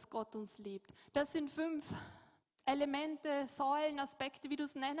 dass Gott uns liebt. Das sind 5 Elemente, Säulen, Aspekte, wie du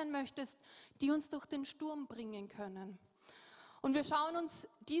es nennen möchtest, die uns durch den Sturm bringen können. Und wir schauen uns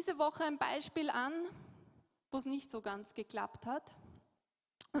diese Woche ein Beispiel an, wo es nicht so ganz geklappt hat.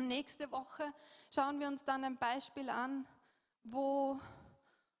 Und nächste Woche schauen wir uns dann ein Beispiel an,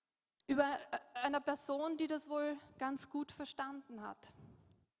 über einer Person, die das wohl ganz gut verstanden hat.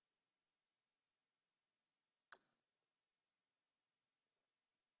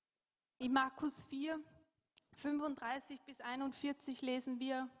 In Markus 4, 35 bis 41 lesen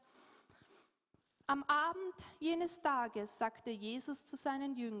wir: Am Abend jenes Tages sagte Jesus zu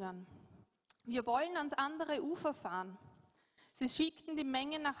seinen Jüngern: Wir wollen ans andere Ufer fahren. Sie schickten die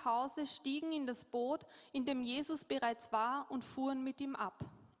Menge nach Hause, stiegen in das Boot, in dem Jesus bereits war, und fuhren mit ihm ab.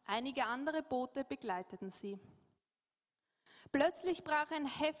 Einige andere Boote begleiteten sie. Plötzlich brach ein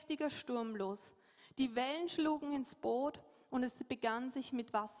heftiger Sturm los. Die Wellen schlugen ins Boot und es begann sich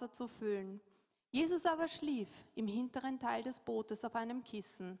mit Wasser zu füllen. Jesus aber schlief im hinteren Teil des Bootes auf einem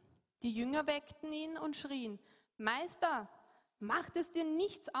Kissen. Die Jünger weckten ihn und schrien: Meister, macht es dir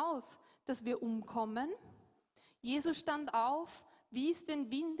nichts aus, dass wir umkommen? Jesus stand auf, wies den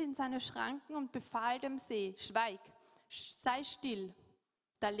Wind in seine Schranken und befahl dem See: Schweig, sei still.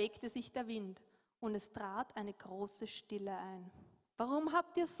 Da legte sich der Wind und es trat eine große Stille ein. Warum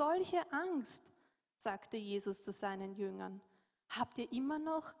habt ihr solche Angst? Sagte Jesus zu seinen Jüngern. Habt ihr immer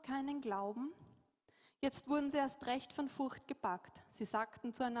noch keinen Glauben? Jetzt wurden sie erst recht von Furcht gepackt. Sie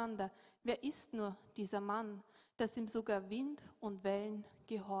sagten zueinander: Wer ist nur dieser Mann, dass ihm sogar Wind und Wellen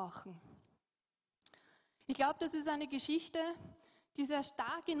gehorchen? Ich glaube, das ist eine Geschichte, die sehr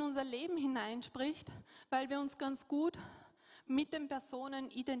stark in unser Leben hineinspricht, weil wir uns ganz gut mit den Personen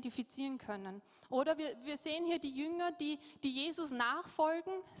identifizieren können. Oder wir sehen hier die Jünger, die Jesus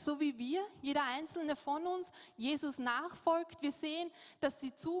nachfolgen, so wie wir, jeder einzelne von uns Jesus nachfolgt. Wir sehen, dass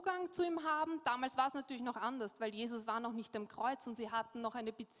sie Zugang zu ihm haben. Damals war es natürlich noch anders, weil Jesus war noch nicht am Kreuz und sie hatten noch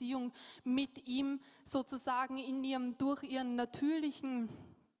eine Beziehung mit ihm sozusagen durch ihren natürlichen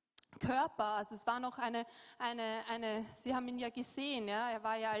Körper. Also es war noch Sie haben ihn ja gesehen, ja? Er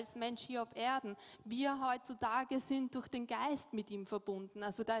war ja als Mensch hier auf Erden. Wir heutzutage sind durch den Geist mit ihm verbunden.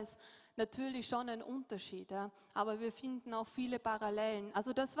 Also da ist natürlich schon ein Unterschied, ja? Aber wir finden auch viele Parallelen.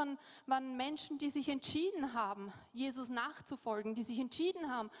 Also das waren Menschen, die sich entschieden haben, Jesus nachzufolgen, die sich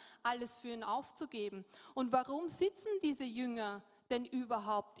entschieden haben, alles für ihn aufzugeben. Und warum sitzen diese Jünger denn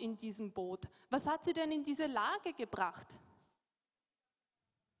überhaupt in diesem Boot? Was hat sie denn in diese Lage gebracht?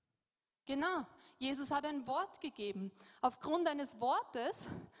 Genau, Jesus hat ein Wort gegeben. Aufgrund eines Wortes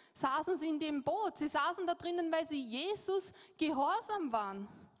saßen sie in dem Boot. Sie saßen da drinnen, weil sie Jesus gehorsam waren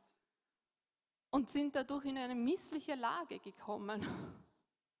und sind dadurch in eine missliche Lage gekommen.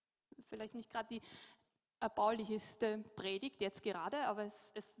 Vielleicht nicht gerade die erbaulichste Predigt jetzt gerade, aber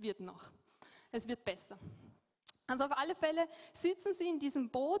es wird noch. Es wird besser. Also auf alle Fälle sitzen sie in diesem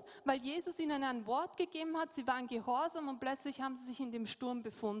Boot, weil Jesus ihnen ein Wort gegeben hat. Sie waren gehorsam und plötzlich haben sie sich in dem Sturm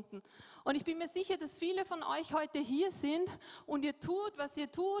befunden. Und ich bin mir sicher, dass viele von euch heute hier sind und ihr tut, was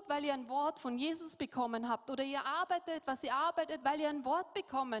ihr tut, weil ihr ein Wort von Jesus bekommen habt. Oder ihr arbeitet, was ihr arbeitet, weil ihr ein Wort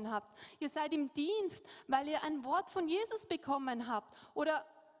bekommen habt. Ihr seid im Dienst, weil ihr ein Wort von Jesus bekommen habt. Oder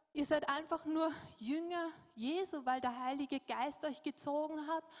ihr seid einfach nur Jünger Jesu, weil der Heilige Geist euch gezogen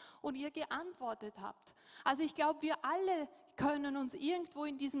hat und ihr geantwortet habt. Also ich glaube, wir alle können uns irgendwo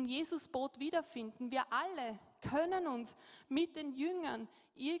in diesem Jesusboot wiederfinden. Wir alle können uns mit den Jüngern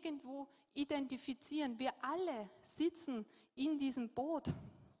irgendwo identifizieren. Wir alle sitzen in diesem Boot.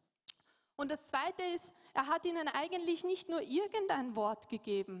 Und das Zweite ist, er hat ihnen eigentlich nicht nur irgendein Wort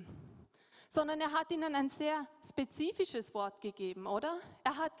gegeben, sondern er hat ihnen ein sehr spezifisches Wort gegeben, oder?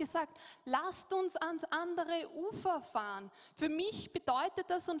 Er hat gesagt, lasst uns ans andere Ufer fahren. Für mich bedeutet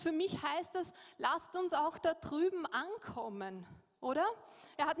das und für mich heißt das, lasst uns auch da drüben ankommen, oder?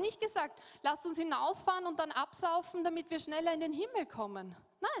 Er hat nicht gesagt, lasst uns hinausfahren und dann absaufen, damit wir schneller in den Himmel kommen.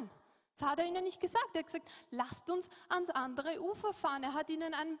 Nein, das hat er ihnen nicht gesagt. Er hat gesagt, lasst uns ans andere Ufer fahren. Er hat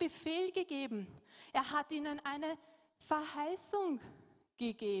ihnen einen Befehl gegeben. Er hat ihnen eine Verheißung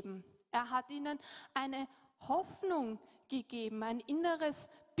gegeben. Er hat ihnen eine Hoffnung gegeben, ein inneres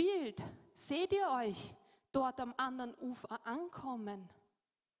Bild. Seht ihr euch dort am anderen Ufer ankommen?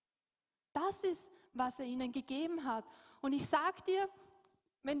 Das ist, was er ihnen gegeben hat. Und ich sage dir,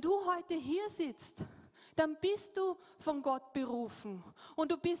 wenn du heute hier sitzt, dann bist du von Gott berufen.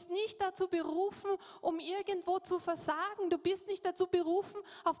 Und du bist nicht dazu berufen, um irgendwo zu versagen. Du bist nicht dazu berufen,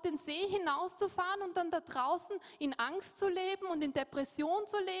 auf den See hinauszufahren und dann da draußen in Angst zu leben und in Depression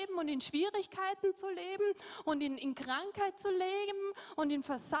zu leben und in Schwierigkeiten zu leben und in Krankheit zu leben und in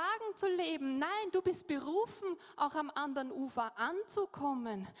Versagen zu leben. Nein, du bist berufen, auch am anderen Ufer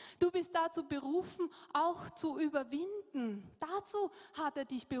anzukommen. Du bist dazu berufen, auch zu überwinden. Dazu hat er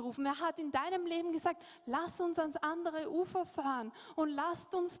dich berufen. Er hat in deinem Leben gesagt, lass uns ans andere Ufer fahren und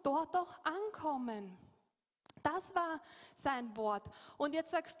lasst uns dort auch ankommen. Das war sein Wort. Und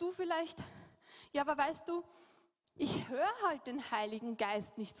jetzt sagst du vielleicht, ja, aber weißt du, ich höre halt den Heiligen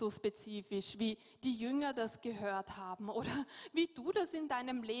Geist nicht so spezifisch, wie die Jünger das gehört haben oder wie du das in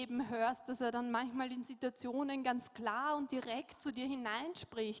deinem Leben hörst, dass er dann manchmal in Situationen ganz klar und direkt zu dir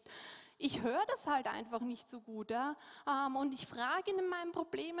hineinspricht. Ich höre das halt einfach nicht so gut. Ja? Und ich frage ihn in meinen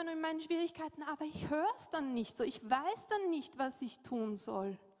Problemen und in meinen Schwierigkeiten, aber ich höre es dann nicht so. Ich weiß dann nicht, was ich tun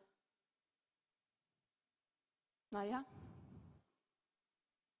soll. Naja,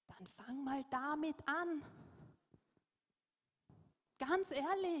 dann fang mal damit an. Ganz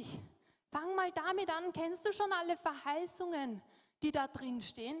ehrlich, fang mal damit an. Kennst du schon alle Verheißungen, die da drin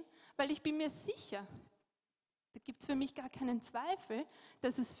stehen? Weil ich bin mir sicher, da gibt es für mich gar keinen Zweifel,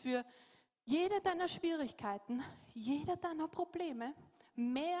 dass es für jede deiner Schwierigkeiten, jede deiner Probleme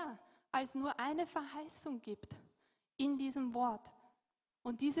mehr als nur eine Verheißung gibt in diesem Wort.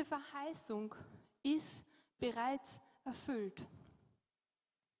 Und diese Verheißung ist bereits erfüllt.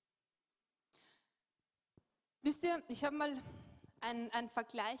 Wisst ihr, ich habe mal einen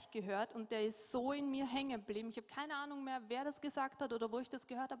Vergleich gehört und der ist so in mir hängen geblieben. Ich habe keine Ahnung mehr, wer das gesagt hat oder wo ich das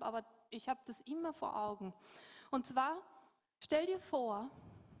gehört habe, aber ich habe das immer vor Augen. Und zwar, stell dir vor,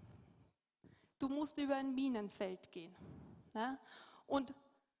 du musst über ein Minenfeld gehen. Ja? Und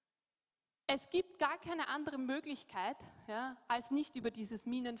es gibt gar keine andere Möglichkeit, ja, als nicht über dieses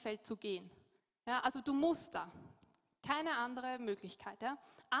Minenfeld zu gehen. Ja? Also du musst da. Keine andere Möglichkeit. Ja?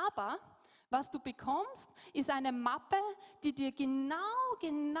 Aber was du bekommst, ist eine Mappe, die dir genau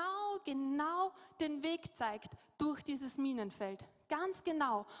den Weg zeigt durch dieses Minenfeld. Ganz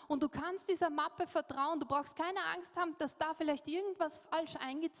genau. Und du kannst dieser Mappe vertrauen. Du brauchst keine Angst haben, dass da vielleicht irgendwas falsch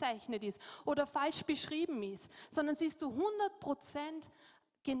eingezeichnet ist oder falsch beschrieben ist, sondern sie ist zu 100%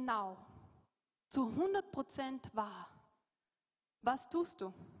 genau, zu 100% wahr. Was tust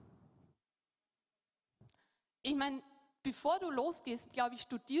du? Ich meine, bevor du losgehst, glaube ich,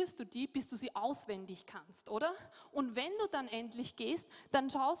 studierst du die, bis du sie auswendig kannst, oder? Und wenn du dann endlich gehst, dann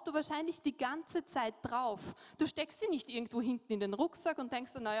schaust du wahrscheinlich die ganze Zeit drauf. Du steckst sie nicht irgendwo hinten in den Rucksack und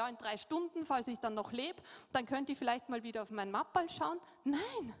denkst dann, naja, in 3 Stunden, falls ich dann noch lebe, dann könnte ich vielleicht mal wieder auf mein Mappal schauen.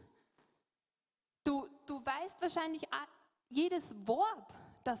 Nein, du weißt wahrscheinlich jedes Wort,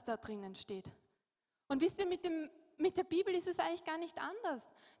 das da drinnen steht. Und wisst ihr, mit der Bibel ist es eigentlich gar nicht anders.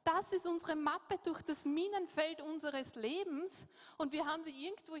 Das ist unsere Mappe durch das Minenfeld unseres Lebens und wir haben sie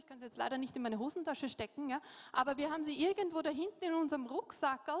irgendwo, ich kann sie jetzt leider nicht in meine Hosentasche stecken, ja, aber wir haben sie irgendwo da hinten in unserem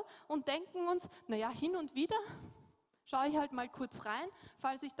Rucksackerl und denken uns, naja, hin und wieder schaue ich halt mal kurz rein,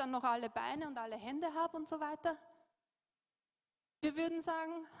 falls ich dann noch alle Beine und alle Hände habe und so weiter. Wir würden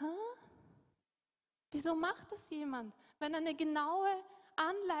sagen, wieso macht das jemand? Wenn er eine genaue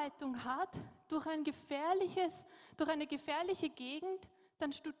Anleitung hat durch eine gefährliche Gegend,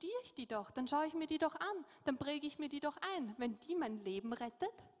 dann studiere ich die doch, dann schaue ich mir die doch an, dann präge ich mir die doch ein. Wenn die mein Leben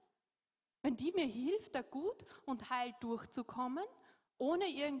rettet, wenn die mir hilft, da gut und heil durchzukommen, ohne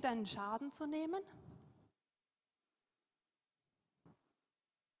irgendeinen Schaden zu nehmen.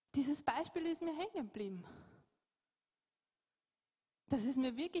 Dieses Beispiel ist mir hängen geblieben. Das ist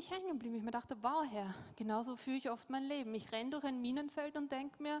mir wirklich hängen geblieben. Ich mir dachte, wow, Herr, genauso führe ich oft mein Leben. Ich renne durch ein Minenfeld und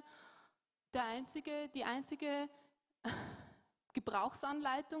denke mir, die einzige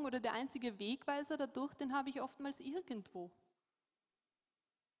Gebrauchsanleitung oder der einzige Wegweiser dadurch, den habe ich oftmals irgendwo.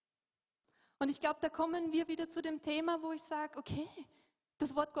 Und ich glaube, da kommen wir wieder zu dem Thema, wo ich sage, okay,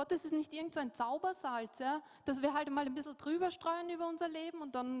 das Wort Gottes ist nicht irgend so ein Zaubersalz, ja, dass wir halt mal ein bisschen drüber streuen über unser Leben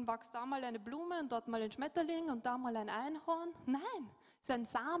und dann wächst da mal eine Blume und dort mal ein Schmetterling und da mal ein Einhorn. Nein, es ist ein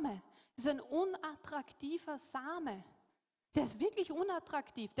Same, es ist ein unattraktiver Same. Der ist wirklich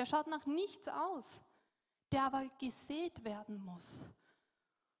unattraktiv, der schaut nach nichts aus, der aber gesät werden muss.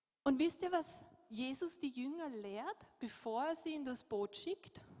 Und wisst ihr, was Jesus die Jünger lehrt, bevor er sie in das Boot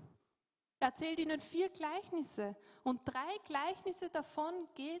schickt? Er erzählt ihnen 4 Gleichnisse und 3 Gleichnisse davon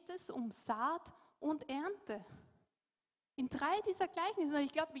geht es um Saat und Ernte. In 3 dieser Gleichnisse,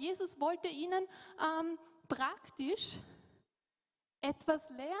 ich glaube, Jesus wollte ihnen praktisch etwas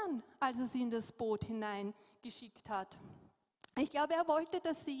lernen, als er sie in das Boot hineingeschickt hat. Ich glaube, er wollte,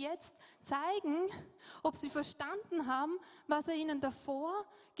 dass sie jetzt zeigen, ob sie verstanden haben, was er ihnen davor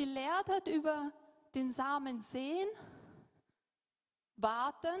gelehrt hat über den Samen säen,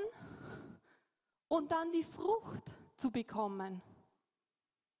 warten und dann die Frucht zu bekommen.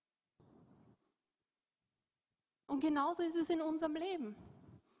 Und genauso ist es in unserem Leben.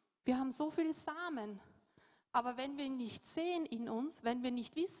 Wir haben so viel Samen, aber wenn wir ihn nicht sehen in uns, wenn wir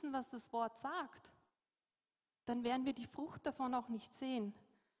nicht wissen, was das Wort sagt, dann werden wir die Frucht davon auch nicht sehen.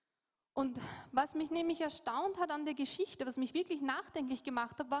 Und was mich nämlich erstaunt hat an der Geschichte, was mich wirklich nachdenklich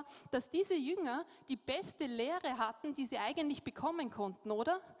gemacht hat, war, dass diese Jünger die beste Lehre hatten, die sie eigentlich bekommen konnten,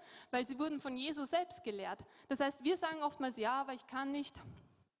 oder? Weil sie wurden von Jesus selbst gelehrt. Das heißt, wir sagen oftmals, ja, aber ich kann nicht.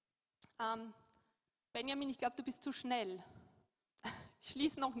 Benjamin, ich glaube, du bist zu schnell. Ich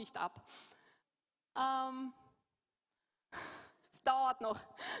schließe noch nicht ab. Es dauert noch.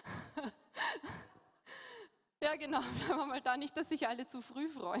 Ja, genau, bleiben wir mal da, nicht, dass sich alle zu früh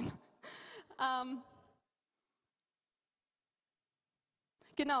freuen.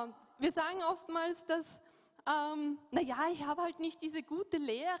 Genau, wir sagen oftmals, dass, naja, ich habe halt nicht diese gute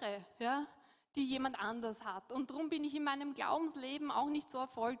Lehre, ja, die jemand anders hat. Und darum bin ich in meinem Glaubensleben auch nicht so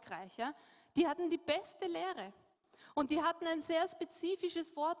erfolgreich. Ja. Die hatten die beste Lehre. Und die hatten ein sehr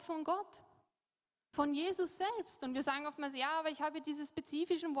spezifisches Wort von Gott, von Jesus selbst. Und wir sagen oftmals, ja, aber ich habe diese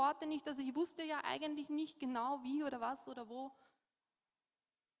spezifischen Worte nicht, also ich wusste ja eigentlich nicht genau wie oder was oder wo.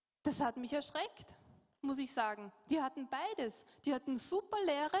 Das hat mich erschreckt, muss ich sagen. Die hatten beides. Die hatten super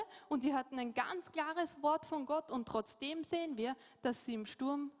Lehre und die hatten ein ganz klares Wort von Gott. Und trotzdem sehen wir, dass sie im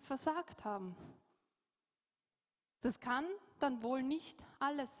Sturm versagt haben. Das kann dann wohl nicht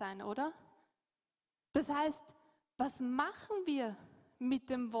alles sein, oder? Das heißt, was machen wir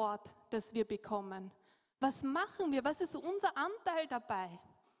mit dem Wort, das wir bekommen? Was machen wir? Was ist unser Anteil dabei?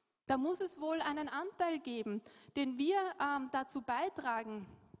 Da muss es wohl einen Anteil geben, den wir dazu beitragen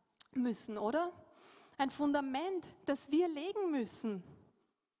müssen, oder? Ein Fundament, das wir legen müssen.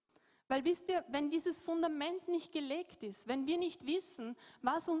 Weil wisst ihr, wenn dieses Fundament nicht gelegt ist, wenn wir nicht wissen,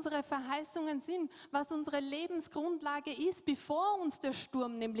 was unsere Verheißungen sind, was unsere Lebensgrundlage ist, bevor uns der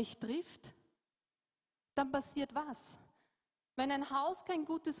Sturm nämlich trifft, dann passiert was? Wenn ein Haus kein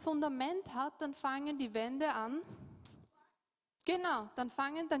gutes Fundament hat, dann fangen die Wände an. Genau,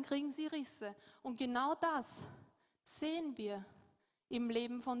 dann kriegen sie Risse. Und genau das sehen wir im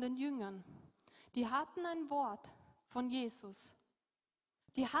Leben von den Jüngern. Die hatten ein Wort von Jesus.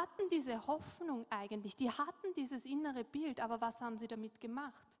 Die hatten diese Hoffnung eigentlich, die hatten dieses innere Bild, aber was haben sie damit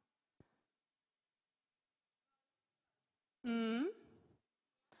gemacht?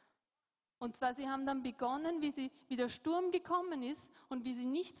 Und zwar, sie haben dann begonnen, wie der Sturm gekommen ist und wie sie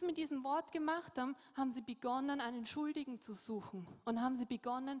nichts mit diesem Wort gemacht haben, haben sie begonnen, einen Schuldigen zu suchen und haben sie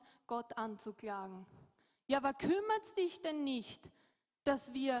begonnen, Gott anzuklagen. Ja, aber kümmert es dich denn nicht,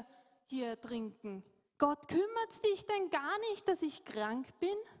 dass wir hier trinken? Gott, kümmert es dich denn gar nicht, dass ich krank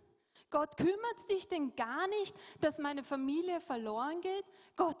bin? Gott, kümmert es dich denn gar nicht, dass meine Familie verloren geht?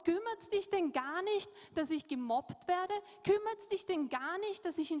 Gott, kümmert es dich denn gar nicht, dass ich gemobbt werde? Kümmert es dich denn gar nicht,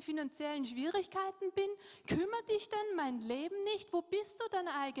 dass ich in finanziellen Schwierigkeiten bin? Kümmert dich denn mein Leben nicht? Wo bist du denn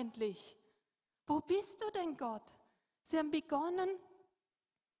eigentlich? Wo bist du denn, Gott? Sie haben begonnen,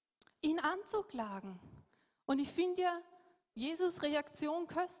 ihn anzuklagen. Und ich finde ja Jesus' Reaktion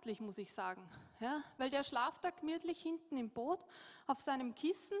köstlich, muss ich sagen. Ja, weil der schlaft da gemütlich hinten im Boot auf seinem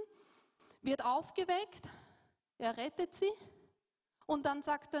Kissen, wird aufgeweckt, er rettet sie und dann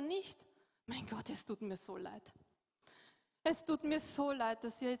sagt er nicht, mein Gott, es tut mir so leid. Es tut mir so leid,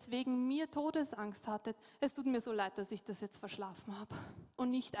 dass ihr jetzt wegen mir Todesangst hattet. Es tut mir so leid, dass ich das jetzt verschlafen habe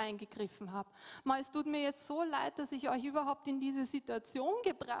und nicht eingegriffen habe. Es tut mir jetzt so leid, dass ich euch überhaupt in diese Situation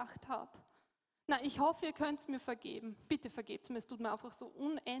gebracht habe. Na, ich hoffe, ihr könnt es mir vergeben. Bitte vergebt es mir, es tut mir einfach so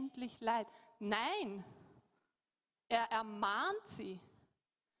unendlich leid. Nein, er ermahnt sie.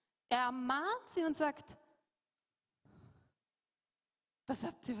 Er ermahnt sie und sagt,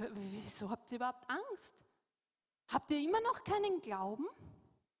 wieso habt ihr überhaupt Angst? Habt ihr immer noch keinen Glauben?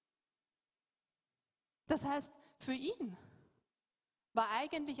 Das heißt, für ihn war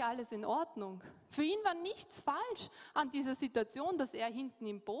eigentlich alles in Ordnung. Für ihn war nichts falsch an dieser Situation, dass er hinten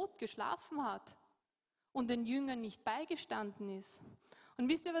im Boot geschlafen hat und den Jüngern nicht beigestanden ist. Und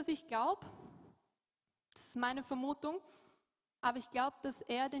wisst ihr, was ich glaube? Das ist meine Vermutung. Aber ich glaube, dass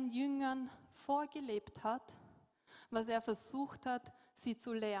er den Jüngern vorgelebt hat, was er versucht hat, sie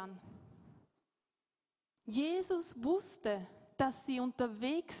zu lehren. Jesus wusste, dass sie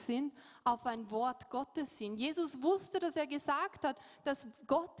unterwegs sind auf ein Wort Gottes hin. Jesus wusste, dass er gesagt hat, dass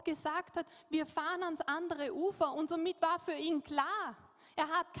Gott gesagt hat, wir fahren ans andere Ufer. Und somit war für ihn klar, Er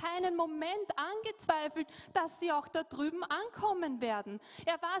hat keinen Moment angezweifelt, dass sie auch da drüben ankommen werden.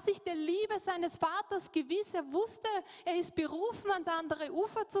 Er war sich der Liebe seines Vaters gewiss. Er wusste, er ist berufen, ans andere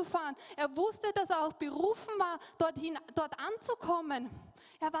Ufer zu fahren. Er wusste, dass er auch berufen war, dort anzukommen.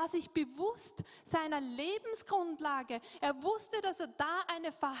 Er war sich bewusst seiner Lebensgrundlage. Er wusste, dass er da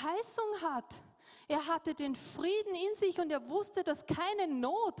eine Verheißung hat. Er hatte den Frieden in sich und er wusste, dass keine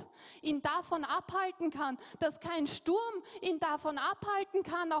Not ihn davon abhalten kann, dass kein Sturm ihn davon abhalten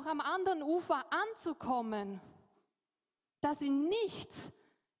kann, auch am anderen Ufer anzukommen. Dass ihn nichts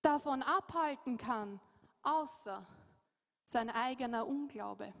davon abhalten kann, außer sein eigener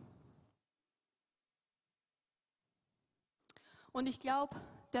Unglaube. Und ich glaube,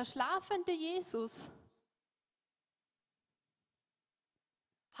 der schlafende Jesus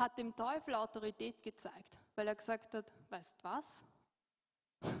hat dem Teufel Autorität gezeigt, weil er gesagt hat, weißt was?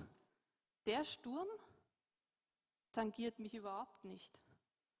 Der Sturm tangiert mich überhaupt nicht,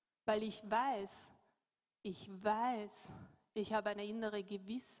 weil ich habe eine innere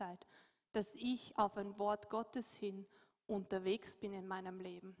Gewissheit, dass ich auf ein Wort Gottes hin unterwegs bin in meinem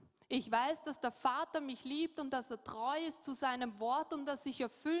Leben. Ich weiß, dass der Vater mich liebt und dass er treu ist zu seinem Wort und dass sich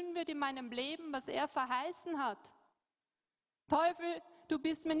erfüllen wird in meinem Leben, was er verheißen hat. Teufel, du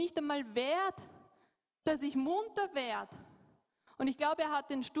bist mir nicht einmal wert, dass ich munter werde. Und ich glaube, er hat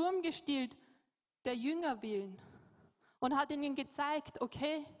den Sturm gestillt, der Jünger willen. Und hat ihnen gezeigt,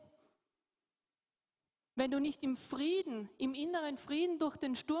 okay, wenn du nicht im Frieden, im inneren Frieden durch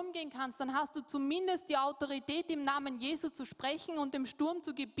den Sturm gehen kannst, dann hast du zumindest die Autorität, im Namen Jesu zu sprechen und dem Sturm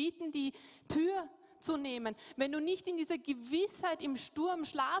zu gebieten, die Tür zu nehmen. Wenn du nicht in dieser Gewissheit im Sturm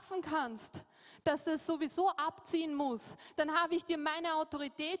schlafen kannst, dass das sowieso abziehen muss, dann habe ich dir meine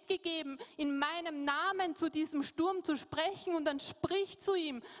Autorität gegeben, in meinem Namen zu diesem Sturm zu sprechen und dann sprich zu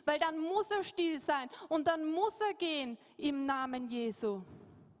ihm, weil dann muss er still sein und dann muss er gehen im Namen Jesu.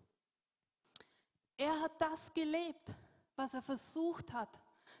 Er hat das gelebt, was er versucht hat,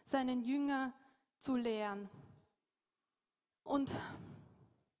 seinen Jünger zu lehren. Und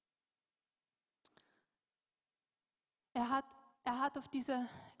er hat auf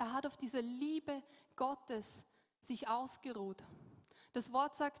dieser Liebe Gottes sich ausgeruht. Das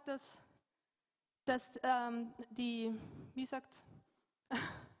Wort sagt, dass die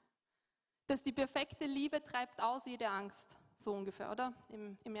perfekte Liebe treibt aus jede Angst, so ungefähr, oder?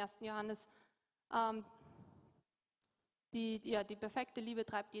 Im 1. Johannes. Die perfekte Liebe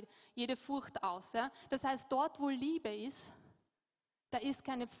treibt jede Furcht aus. Ja? Das heißt, dort, wo Liebe ist, da ist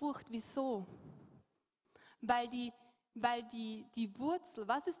keine Furcht. Wieso? Weil die Wurzel,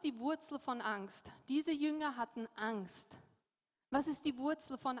 was ist die Wurzel von Angst? Diese Jünger hatten Angst. Was ist die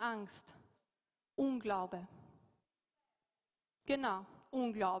Wurzel von Angst? Unglaube. Genau,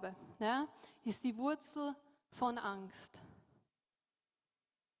 Unglaube. Ja? Ist die Wurzel von Angst.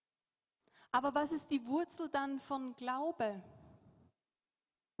 Aber was ist die Wurzel dann von Glaube?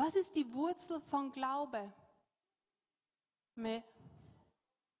 Was ist die Wurzel von Glaube?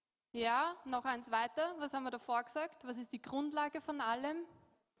 Ja, noch eins weiter. Was haben wir davor gesagt? Was ist die Grundlage von allem?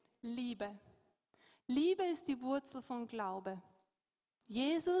 Liebe. Liebe ist die Wurzel von Glaube.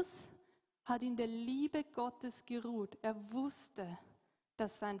 Jesus hat in der Liebe Gottes geruht. Er wusste,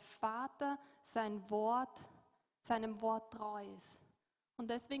 dass sein Vater seinem Wort treu ist. Und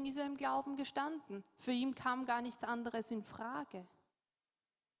deswegen ist er im Glauben gestanden. Für ihn kam gar nichts anderes in Frage.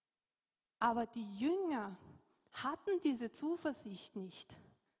 Aber die Jünger hatten diese Zuversicht nicht.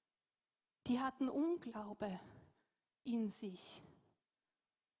 Die hatten Unglaube in sich.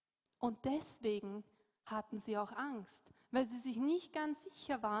 Und deswegen hatten sie auch Angst, weil sie sich nicht ganz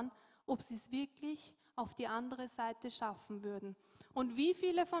sicher waren, ob sie es wirklich auf die andere Seite schaffen würden. Und wie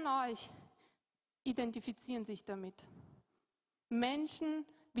viele von euch identifizieren sich damit? Menschen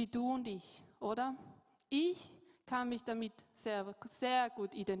wie du und ich, oder? Ich kann mich damit sehr, sehr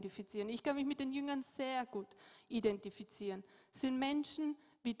gut identifizieren. Ich kann mich mit den Jüngern sehr gut identifizieren. Es sind Menschen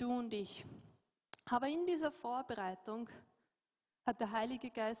wie du und ich. Aber in dieser Vorbereitung hat der Heilige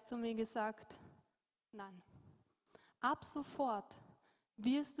Geist zu mir gesagt, nein, ab sofort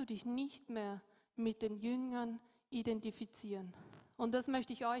wirst du dich nicht mehr mit den Jüngern identifizieren. Und das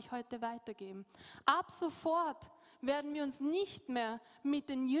möchte ich euch heute weitergeben. Ab sofort werden wir uns nicht mehr mit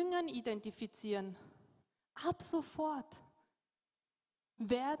den Jüngern identifizieren. Ab sofort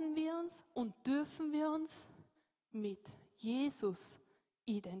werden wir uns und dürfen wir uns mit Jesus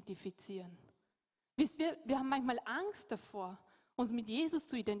identifizieren. Wisst ihr, wir haben manchmal Angst davor, uns mit Jesus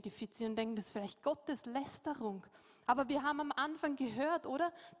zu identifizieren und denken, das ist vielleicht Gottes Lästerung. Aber wir haben am Anfang gehört,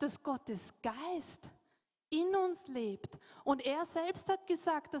 oder? Dass Gottes Geist in uns lebt. Und er selbst hat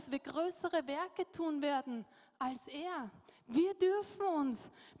gesagt, dass wir größere Werke tun werden als er. Wir dürfen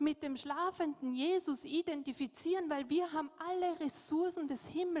uns mit dem schlafenden Jesus identifizieren, weil wir haben alle Ressourcen des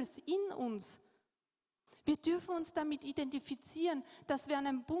Himmels in uns. Wir dürfen uns damit identifizieren, dass wir an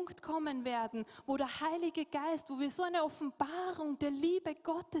einen Punkt kommen werden, wo der Heilige Geist, wo wir so eine Offenbarung der Liebe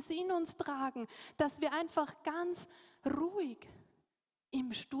Gottes in uns tragen, dass wir einfach ganz ruhig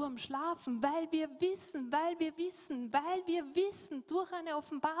im Sturm schlafen, weil wir wissen durch eine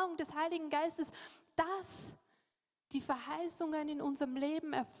Offenbarung des Heiligen Geistes, dass die Verheißungen in unserem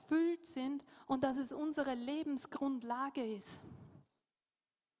Leben erfüllt sind und dass es unsere Lebensgrundlage ist.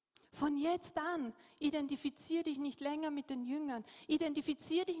 Von jetzt an identifiziere dich nicht länger mit den Jüngern,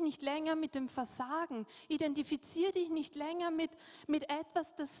 identifiziere dich nicht länger mit dem Versagen, identifiziere dich nicht länger mit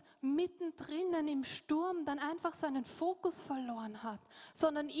etwas, das mittendrin im Sturm dann einfach seinen Fokus verloren hat,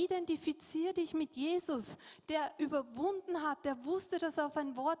 sondern identifiziere dich mit Jesus, der überwunden hat, der wusste, dass er auf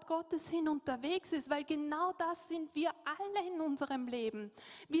ein Wort Gottes hin unterwegs ist, weil genau das sind wir alle in unserem Leben.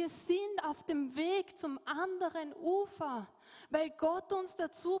 Wir sind auf dem Weg zum anderen Ufer, weil Gott uns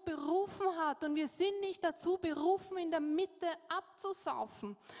dazu berufen hat und wir sind nicht dazu berufen, in der Mitte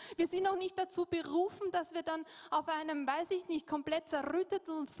abzusaufen. Wir sind auch nicht dazu berufen, dass wir dann auf einem, weiß ich nicht, komplett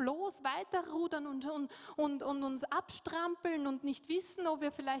zerrütteten Floß weiterrudern und uns abstrampeln und nicht wissen, ob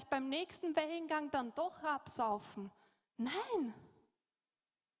wir vielleicht beim nächsten Wellengang dann doch absaufen. Nein,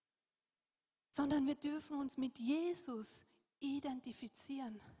 sondern wir dürfen uns mit Jesus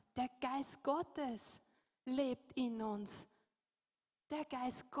identifizieren. Der Geist Gottes lebt in uns. Der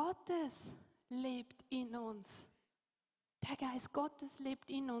Geist Gottes lebt in uns. Der Geist Gottes lebt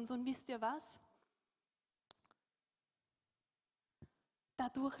in uns. Und wisst ihr was?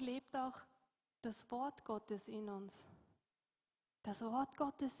 Dadurch lebt auch das Wort Gottes in uns. Das Wort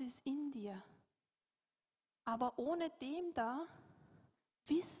Gottes ist in dir. Aber ohne dem da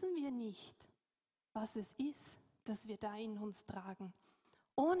wissen wir nicht, was es ist, das wir da in uns tragen.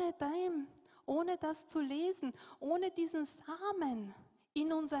 Ohne dem, ohne das zu lesen, ohne diesen Samen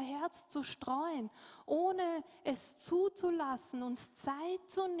in unser Herz zu streuen, ohne es zuzulassen, uns Zeit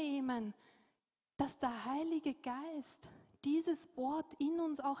zu nehmen, dass der Heilige Geist dieses Wort in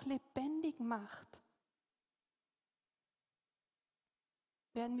uns auch lebendig macht,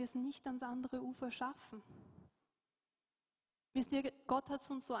 werden wir es nicht ans andere Ufer schaffen. Wisst ihr, Gott hat es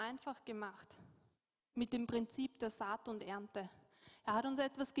uns so einfach gemacht mit dem Prinzip der Saat und Ernte. Er hat uns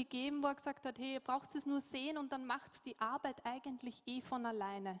etwas gegeben, wo er gesagt hat, hey, ihr braucht es nur sehen und dann macht es die Arbeit eigentlich von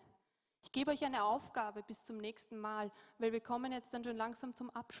alleine. Ich gebe euch eine Aufgabe bis zum nächsten Mal, weil wir kommen jetzt dann schon langsam zum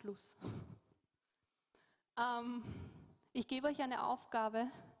Abschluss. Ich gebe euch eine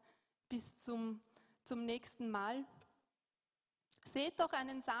Aufgabe bis zum nächsten Mal. Seht doch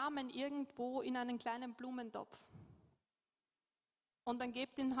einen Samen irgendwo in einen kleinen Blumentopf. Und dann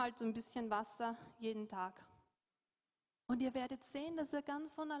gebt ihm halt so ein bisschen Wasser jeden Tag. Und ihr werdet sehen, dass er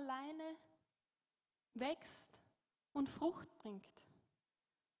ganz von alleine wächst und Frucht bringt.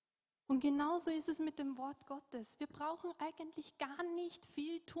 Und genauso ist es mit dem Wort Gottes. Wir brauchen eigentlich gar nicht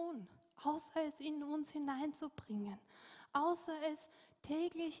viel tun, außer es in uns hineinzubringen, außer es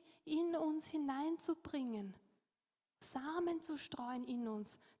täglich in uns hineinzubringen. Samen zu streuen in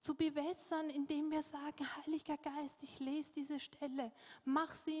uns, zu bewässern, indem wir sagen, Heiliger Geist, ich lese diese Stelle,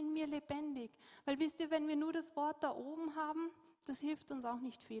 mach sie in mir lebendig. Weil wisst ihr, wenn wir nur das Wort da oben haben, das hilft uns auch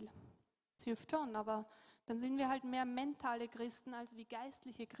nicht viel. Es hilft schon, aber dann sind wir halt mehr mentale Christen als wie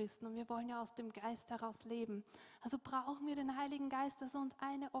geistliche Christen und wir wollen ja aus dem Geist heraus leben. Also brauchen wir den Heiligen Geist, dass er uns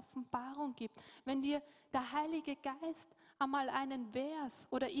eine Offenbarung gibt. Wenn dir der Heilige Geist einmal einen Vers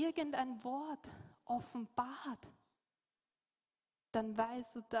oder irgendein Wort offenbart, dann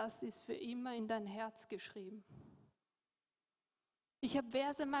weißt du, das ist für immer in dein Herz geschrieben. Ich habe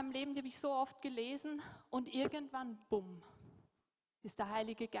Verse in meinem Leben, die habe ich so oft gelesen und irgendwann, bumm, ist der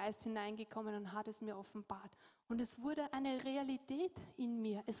Heilige Geist hineingekommen und hat es mir offenbart. Und es wurde eine Realität in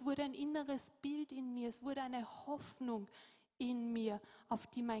mir, es wurde ein inneres Bild in mir, es wurde eine Hoffnung in mir, auf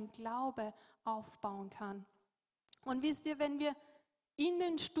die mein Glaube aufbauen kann. Und wisst ihr, wenn wir in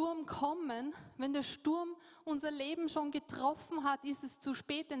den Sturm kommen, wenn der Sturm unser Leben schon getroffen hat, ist es zu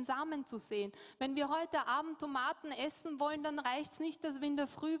spät, den Samen zu sehen. Wenn wir heute Abend Tomaten essen wollen, dann reicht es nicht, dass wir in der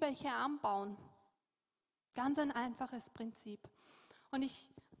Früh welche anbauen. Ganz ein einfaches Prinzip. Und ich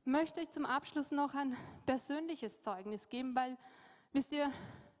möchte euch zum Abschluss noch ein persönliches Zeugnis geben, weil, wisst ihr,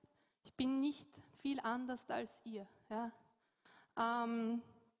 ich bin nicht viel anders als ihr. Ja?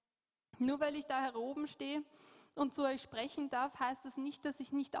 Nur weil ich da oben stehe und zu euch sprechen darf, heißt das nicht, dass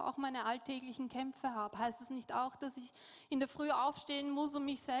ich nicht auch meine alltäglichen Kämpfe habe. Heißt es nicht auch, dass ich in der Früh aufstehen muss und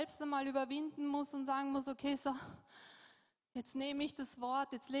mich selbst einmal überwinden muss und sagen muss, okay, so, jetzt nehme ich das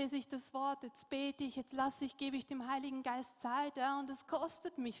Wort, jetzt lese ich das Wort, jetzt bete ich, jetzt gebe ich dem Heiligen Geist Zeit, ja, und es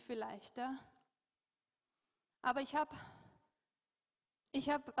kostet mich vielleicht. Ja. Aber ich habe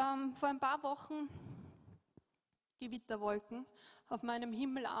vor ein paar Wochen Gewitterwolken auf meinem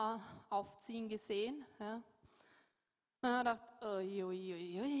Himmel aufziehen gesehen. Ja. Und dann habe ich gedacht,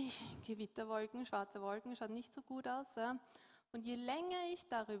 ui, Gewitterwolken, schwarze Wolken, schaut nicht so gut aus. Ja. Und je länger ich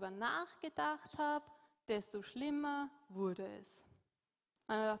darüber nachgedacht habe, desto schlimmer wurde es.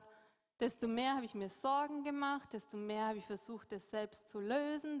 Und ich dachte, desto mehr habe ich mir Sorgen gemacht, desto mehr habe ich versucht, es selbst zu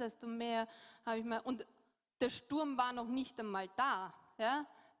lösen, desto mehr habe ich mir... Und der Sturm war noch nicht einmal da. Ja?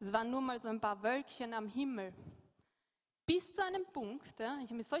 Es waren nur mal so ein paar Wölkchen am Himmel. Bis zu einem Punkt, ja, ich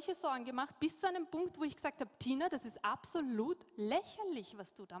habe mir solche Sorgen gemacht, bis zu einem Punkt, wo ich gesagt habe, Tina, das ist absolut lächerlich,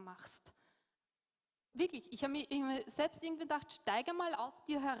 was du da machst. Wirklich, ich habe mir selbst irgendwie gedacht, steige mal aus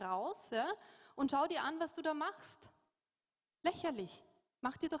dir heraus, ja, und schau dir an, was du da machst. Lächerlich.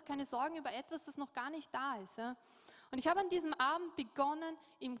 Mach dir doch keine Sorgen über etwas, das noch gar nicht da ist. Ja. Und ich habe an diesem Abend begonnen,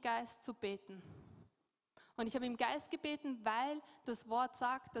 im Geist zu beten. Und ich habe im Geist gebeten, weil das Wort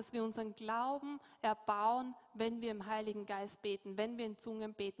sagt, dass wir unseren Glauben erbauen, wenn wir im Heiligen Geist beten, wenn wir in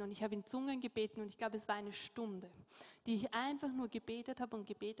Zungen beten. Und ich habe in Zungen gebeten und ich glaube, es war eine Stunde, die ich einfach nur gebetet habe und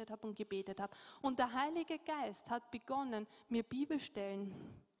gebetet habe und gebetet habe. Und der Heilige Geist hat begonnen, mir Bibelstellen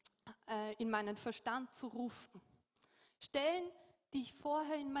in meinen Verstand zu rufen. Stellen, die ich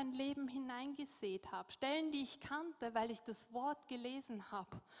vorher in mein Leben hineingesät habe. Stellen, die ich kannte, weil ich das Wort gelesen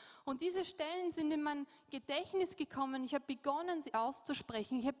habe. Und diese Stellen sind in mein Gedächtnis gekommen. Ich habe begonnen, sie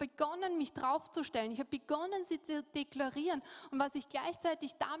auszusprechen. Ich habe begonnen, mich draufzustellen. Ich habe begonnen, sie zu deklarieren. Und was ich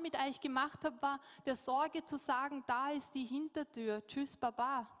gleichzeitig damit eigentlich gemacht habe, war der Sorge zu sagen, da ist die Hintertür. Tschüss,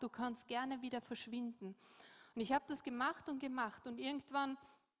 Baba, du kannst gerne wieder verschwinden. Und ich habe das gemacht und gemacht. Und irgendwann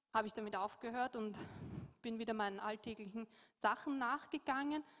habe ich damit aufgehört und bin wieder meinen alltäglichen Sachen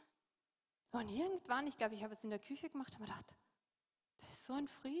nachgegangen. Und irgendwann, ich glaube, ich habe es in der Küche gemacht, habe mir gedacht, da ist so ein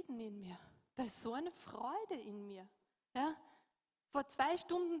Frieden in mir. Da ist so eine Freude in mir. Ja? Vor 2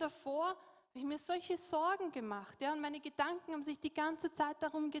 Stunden davor habe ich mir solche Sorgen gemacht. Ja? Und meine Gedanken haben sich die ganze Zeit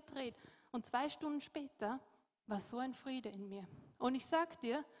darum gedreht. Und 2 Stunden später war so ein Friede in mir. Und ich sage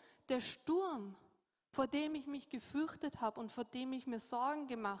dir, der Sturm, vor dem ich mich gefürchtet habe und vor dem ich mir Sorgen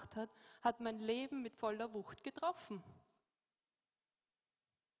gemacht habe, hat mein Leben mit voller Wucht getroffen.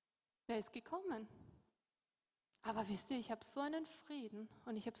 Er ist gekommen. Aber wisst ihr, ich habe so einen Frieden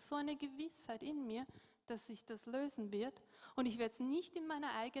und ich habe so eine Gewissheit in mir, dass sich das lösen wird. Und ich werde es nicht in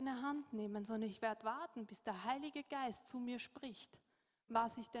meine eigene Hand nehmen, sondern ich werde warten, bis der Heilige Geist zu mir spricht,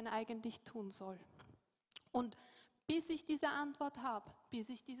 was ich denn eigentlich tun soll. Und bis ich diese Antwort habe, bis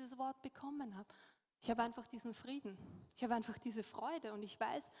ich dieses Wort bekommen habe, ich habe einfach diesen Frieden, ich habe einfach diese Freude und ich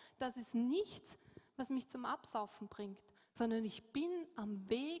weiß, das ist nichts, was mich zum Absaufen bringt, sondern ich bin am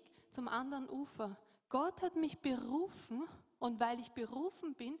Weg zum anderen Ufer. Gott hat mich berufen und weil ich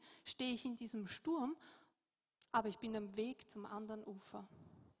berufen bin, stehe ich in diesem Sturm, aber ich bin am Weg zum anderen Ufer.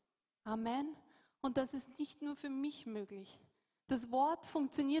 Amen. Und das ist nicht nur für mich möglich. Das Wort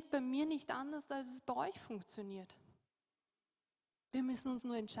funktioniert bei mir nicht anders, als es bei euch funktioniert. Wir müssen uns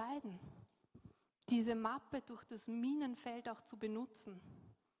nur entscheiden, diese Mappe durch das Minenfeld auch zu benutzen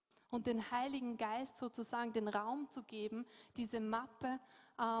und den Heiligen Geist sozusagen den Raum zu geben, diese Mappe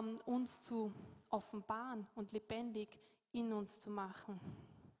uns zu offenbaren und lebendig in uns zu machen.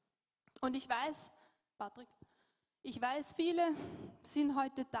 Und ich weiß, Patrick, viele sind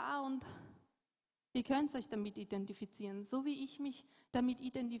heute da und ihr könnt euch damit identifizieren, so wie ich mich damit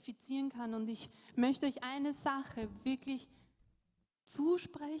identifizieren kann. Und ich möchte euch eine Sache wirklich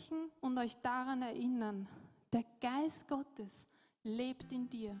zusprechen und euch daran erinnern, der Geist Gottes lebt in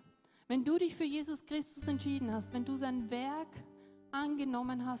dir. Wenn du dich für Jesus Christus entschieden hast, wenn du sein Werk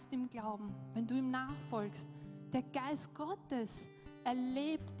angenommen hast im Glauben, wenn du ihm nachfolgst, der Geist Gottes, er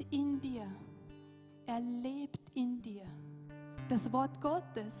lebt in dir. Er lebt in dir. Das Wort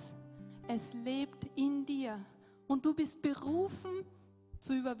Gottes, es lebt in dir. Und du bist berufen,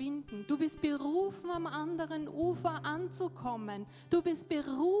 zu überwinden. Du bist berufen, am anderen Ufer anzukommen. Du bist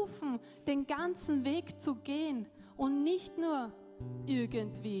berufen, den ganzen Weg zu gehen und nicht nur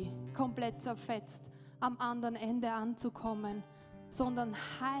irgendwie komplett zerfetzt am anderen Ende anzukommen, sondern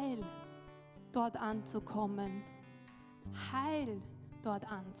heil dort anzukommen. Heil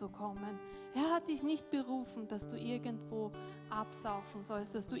dort anzukommen. Er hat dich nicht berufen, dass du irgendwo absaufen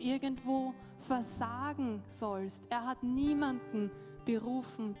sollst, dass du irgendwo versagen sollst. Er hat niemanden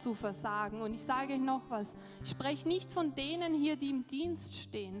berufen zu versagen. Und ich sage euch noch was, ich spreche nicht von denen hier, die im Dienst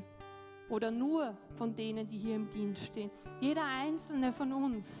stehen oder nur von denen, die hier im Dienst stehen. Jeder einzelne von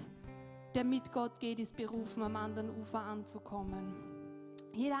uns der mit Gott geht, ist berufen, am anderen Ufer anzukommen.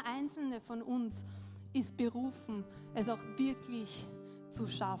 Jeder einzelne von uns ist berufen, es auch wirklich zu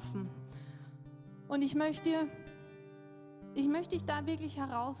schaffen. Und ich möchte dich da wirklich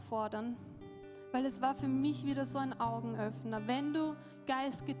herausfordern, weil es war für mich wieder so ein Augenöffner. Wenn du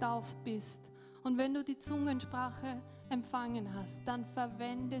geistgetauft bist und wenn du die Zungensprache empfangen hast, dann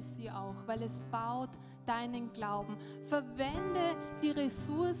verwende sie auch, weil es baut deinen Glauben. Verwende die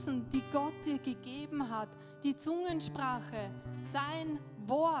Ressourcen, die Gott dir gegeben hat, die Zungensprache, sein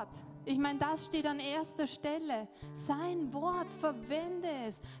Wort. Ich meine, das steht an erster Stelle. Sein Wort, verwende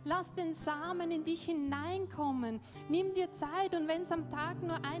es. Lass den Samen in dich hineinkommen. Nimm dir Zeit und wenn es am Tag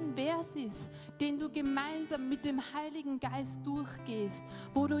nur ein Vers ist, den du gemeinsam mit dem Heiligen Geist durchgehst,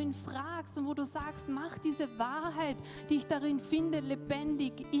 wo du ihn fragst und wo du sagst, mach diese Wahrheit, die ich darin finde,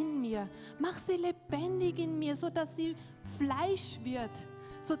 lebendig in mir. Mach sie lebendig in mir, sodass sie Fleisch wird,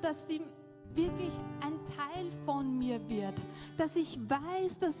 sodass sie wirklich ein Teil von mir wird, dass ich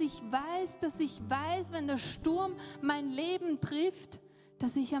weiß, wenn der Sturm mein Leben trifft,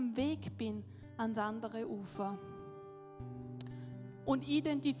 dass ich am Weg bin ans andere Ufer. Und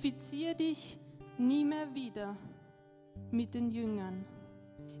identifiziere dich nie mehr wieder mit den Jüngern.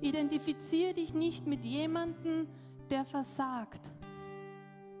 Identifiziere dich nicht mit jemandem, der versagt,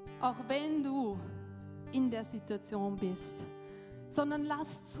 auch wenn du in der Situation bist, sondern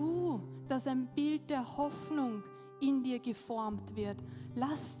lass zu, dass ein Bild der Hoffnung in dir geformt wird.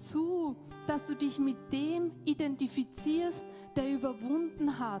 Lass zu, dass du dich mit dem identifizierst, der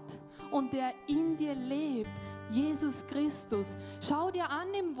überwunden hat und der in dir lebt, Jesus Christus. Schau dir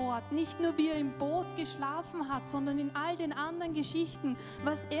an im Wort, nicht nur wie er im Boot geschlafen hat, sondern in all den anderen Geschichten,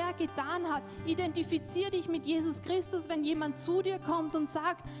 was er getan hat. Identifizier dich mit Jesus Christus, wenn jemand zu dir kommt und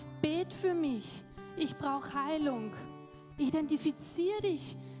sagt, bet für mich, ich brauche Heilung. Identifizier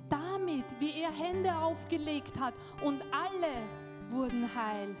dich damit, wie er Hände aufgelegt hat und alle wurden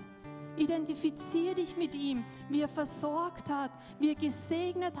heil. Identifizier dich mit ihm, wie er versorgt hat, wie er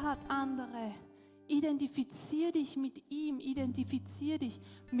gesegnet hat andere. Identifizier dich mit ihm, identifizier dich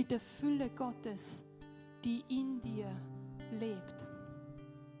mit der Fülle Gottes, die in dir lebt.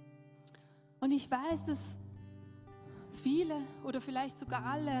 Und ich weiß, dass viele oder vielleicht sogar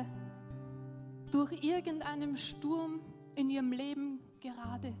alle durch irgendeinen Sturm in ihrem Leben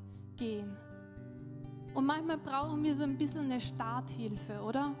gerade gehen. Und manchmal brauchen wir so ein bisschen eine Starthilfe,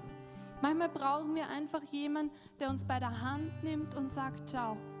 oder? Manchmal brauchen wir einfach jemanden, der uns bei der Hand nimmt und sagt,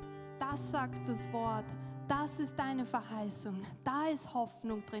 schau, das sagt das Wort, das ist deine Verheißung, da ist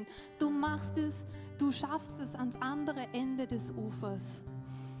Hoffnung drin. Du machst es, du schaffst es ans andere Ende des Ufers.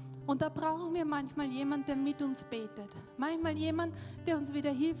 Und da brauchen wir manchmal jemanden, der mit uns betet. Manchmal jemand, der uns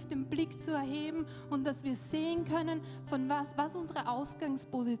wieder hilft, den Blick zu erheben und dass wir sehen können, von was unsere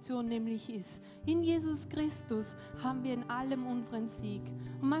Ausgangsposition nämlich ist. In Jesus Christus haben wir in allem unseren Sieg.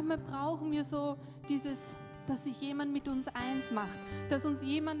 Und manchmal brauchen wir so dieses, dass sich jemand mit uns eins macht, dass uns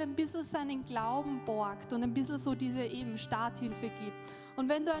jemand ein bisschen seinen Glauben borgt und ein bisschen so diese eben Starthilfe gibt. Und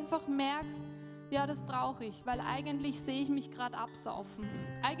wenn du einfach merkst, ja, das brauche ich, weil eigentlich sehe ich mich gerade absaufen.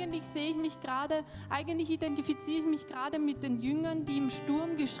 Eigentlich identifiziere ich mich gerade mit den Jüngern, die im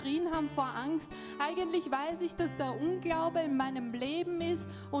Sturm geschrien haben vor Angst. Eigentlich weiß ich, dass der Unglaube in meinem Leben ist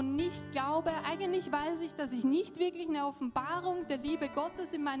und nicht Glaube. Eigentlich weiß ich, dass ich nicht wirklich eine Offenbarung der Liebe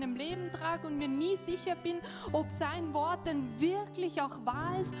Gottes in meinem Leben trage und mir nie sicher bin, ob sein Wort denn wirklich auch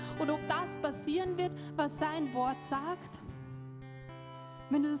wahr ist und ob das passieren wird, was sein Wort sagt.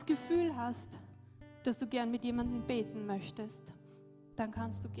 Wenn du das Gefühl hast, dass du gern mit jemandem beten möchtest, dann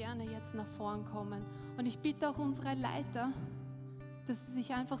kannst du gerne jetzt nach vorn kommen. Und ich bitte auch unsere Leiter, dass sie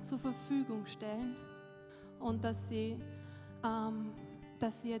sich einfach zur Verfügung stellen und dass sie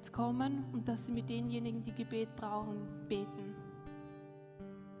jetzt kommen und dass sie mit denjenigen, die Gebet brauchen, beten.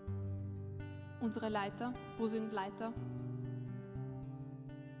 Unsere Leiter, wo sind Leiter?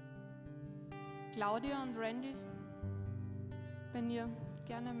 Claudia und Randy, wenn ihr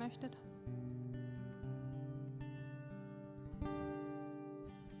gerne möchtet.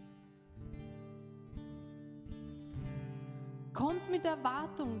 Kommt mit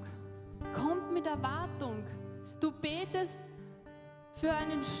Erwartung. Du betest für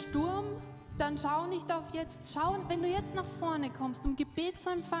einen Sturm, dann schau nicht auf jetzt, wenn du jetzt nach vorne kommst, um Gebet zu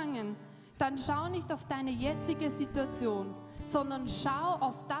empfangen, dann schau nicht auf deine jetzige Situation, sondern schau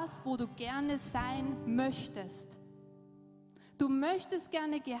auf das, wo du gerne sein möchtest. Du möchtest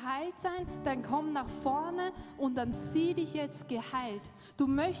gerne geheilt sein, dann komm nach vorne und dann sieh dich jetzt geheilt. Du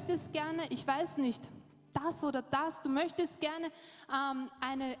möchtest gerne, ich weiß nicht, das oder das, du möchtest gerne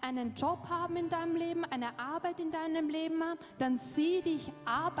einen Job haben in deinem Leben, eine Arbeit in deinem Leben haben, dann sieh dich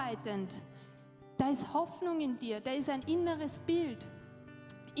arbeitend. Da ist Hoffnung in dir, da ist ein inneres Bild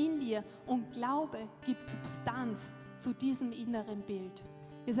in dir und Glaube gibt Substanz zu diesem inneren Bild.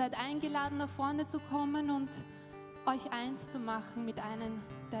 Ihr seid eingeladen, nach vorne zu kommen und euch eins zu machen mit einem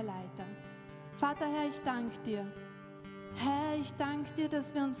der Leiter. Vater, Herr, ich danke dir. Herr, ich danke dir,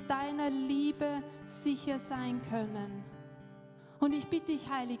 dass wir uns deiner Liebe sicher sein können. Und ich bitte dich,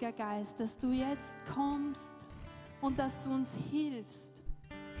 Heiliger Geist, dass du jetzt kommst und dass du uns hilfst.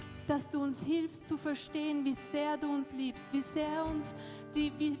 Dass du uns hilfst zu verstehen, wie sehr du uns liebst,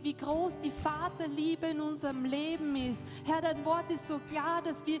 wie groß die Vaterliebe in unserem Leben ist. Herr, dein Wort ist so klar,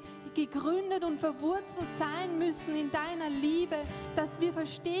 dass wir gegründet und verwurzelt sein müssen in deiner Liebe, dass wir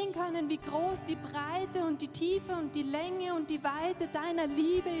verstehen können, wie groß die Breite und die Tiefe und die Länge und die Weite deiner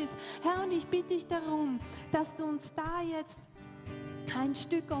Liebe ist. Herr, und ich bitte dich darum, dass du uns da jetzt ein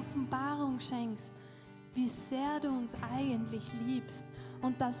Stück Offenbarung schenkst, wie sehr du uns eigentlich liebst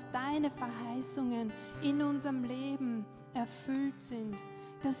und dass deine Verheißungen in unserem Leben erfüllt sind,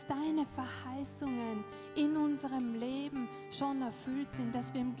 dass deine Verheißungen in unserem Leben schon erfüllt sind,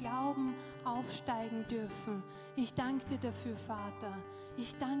 dass wir im Glauben aufsteigen dürfen. Ich danke dir dafür, Vater.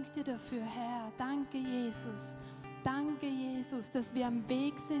 Ich danke dir dafür, Herr. Danke, Jesus. Danke, Jesus, dass wir am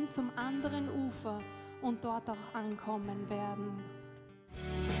Weg sind zum anderen Ufer und dort auch ankommen werden.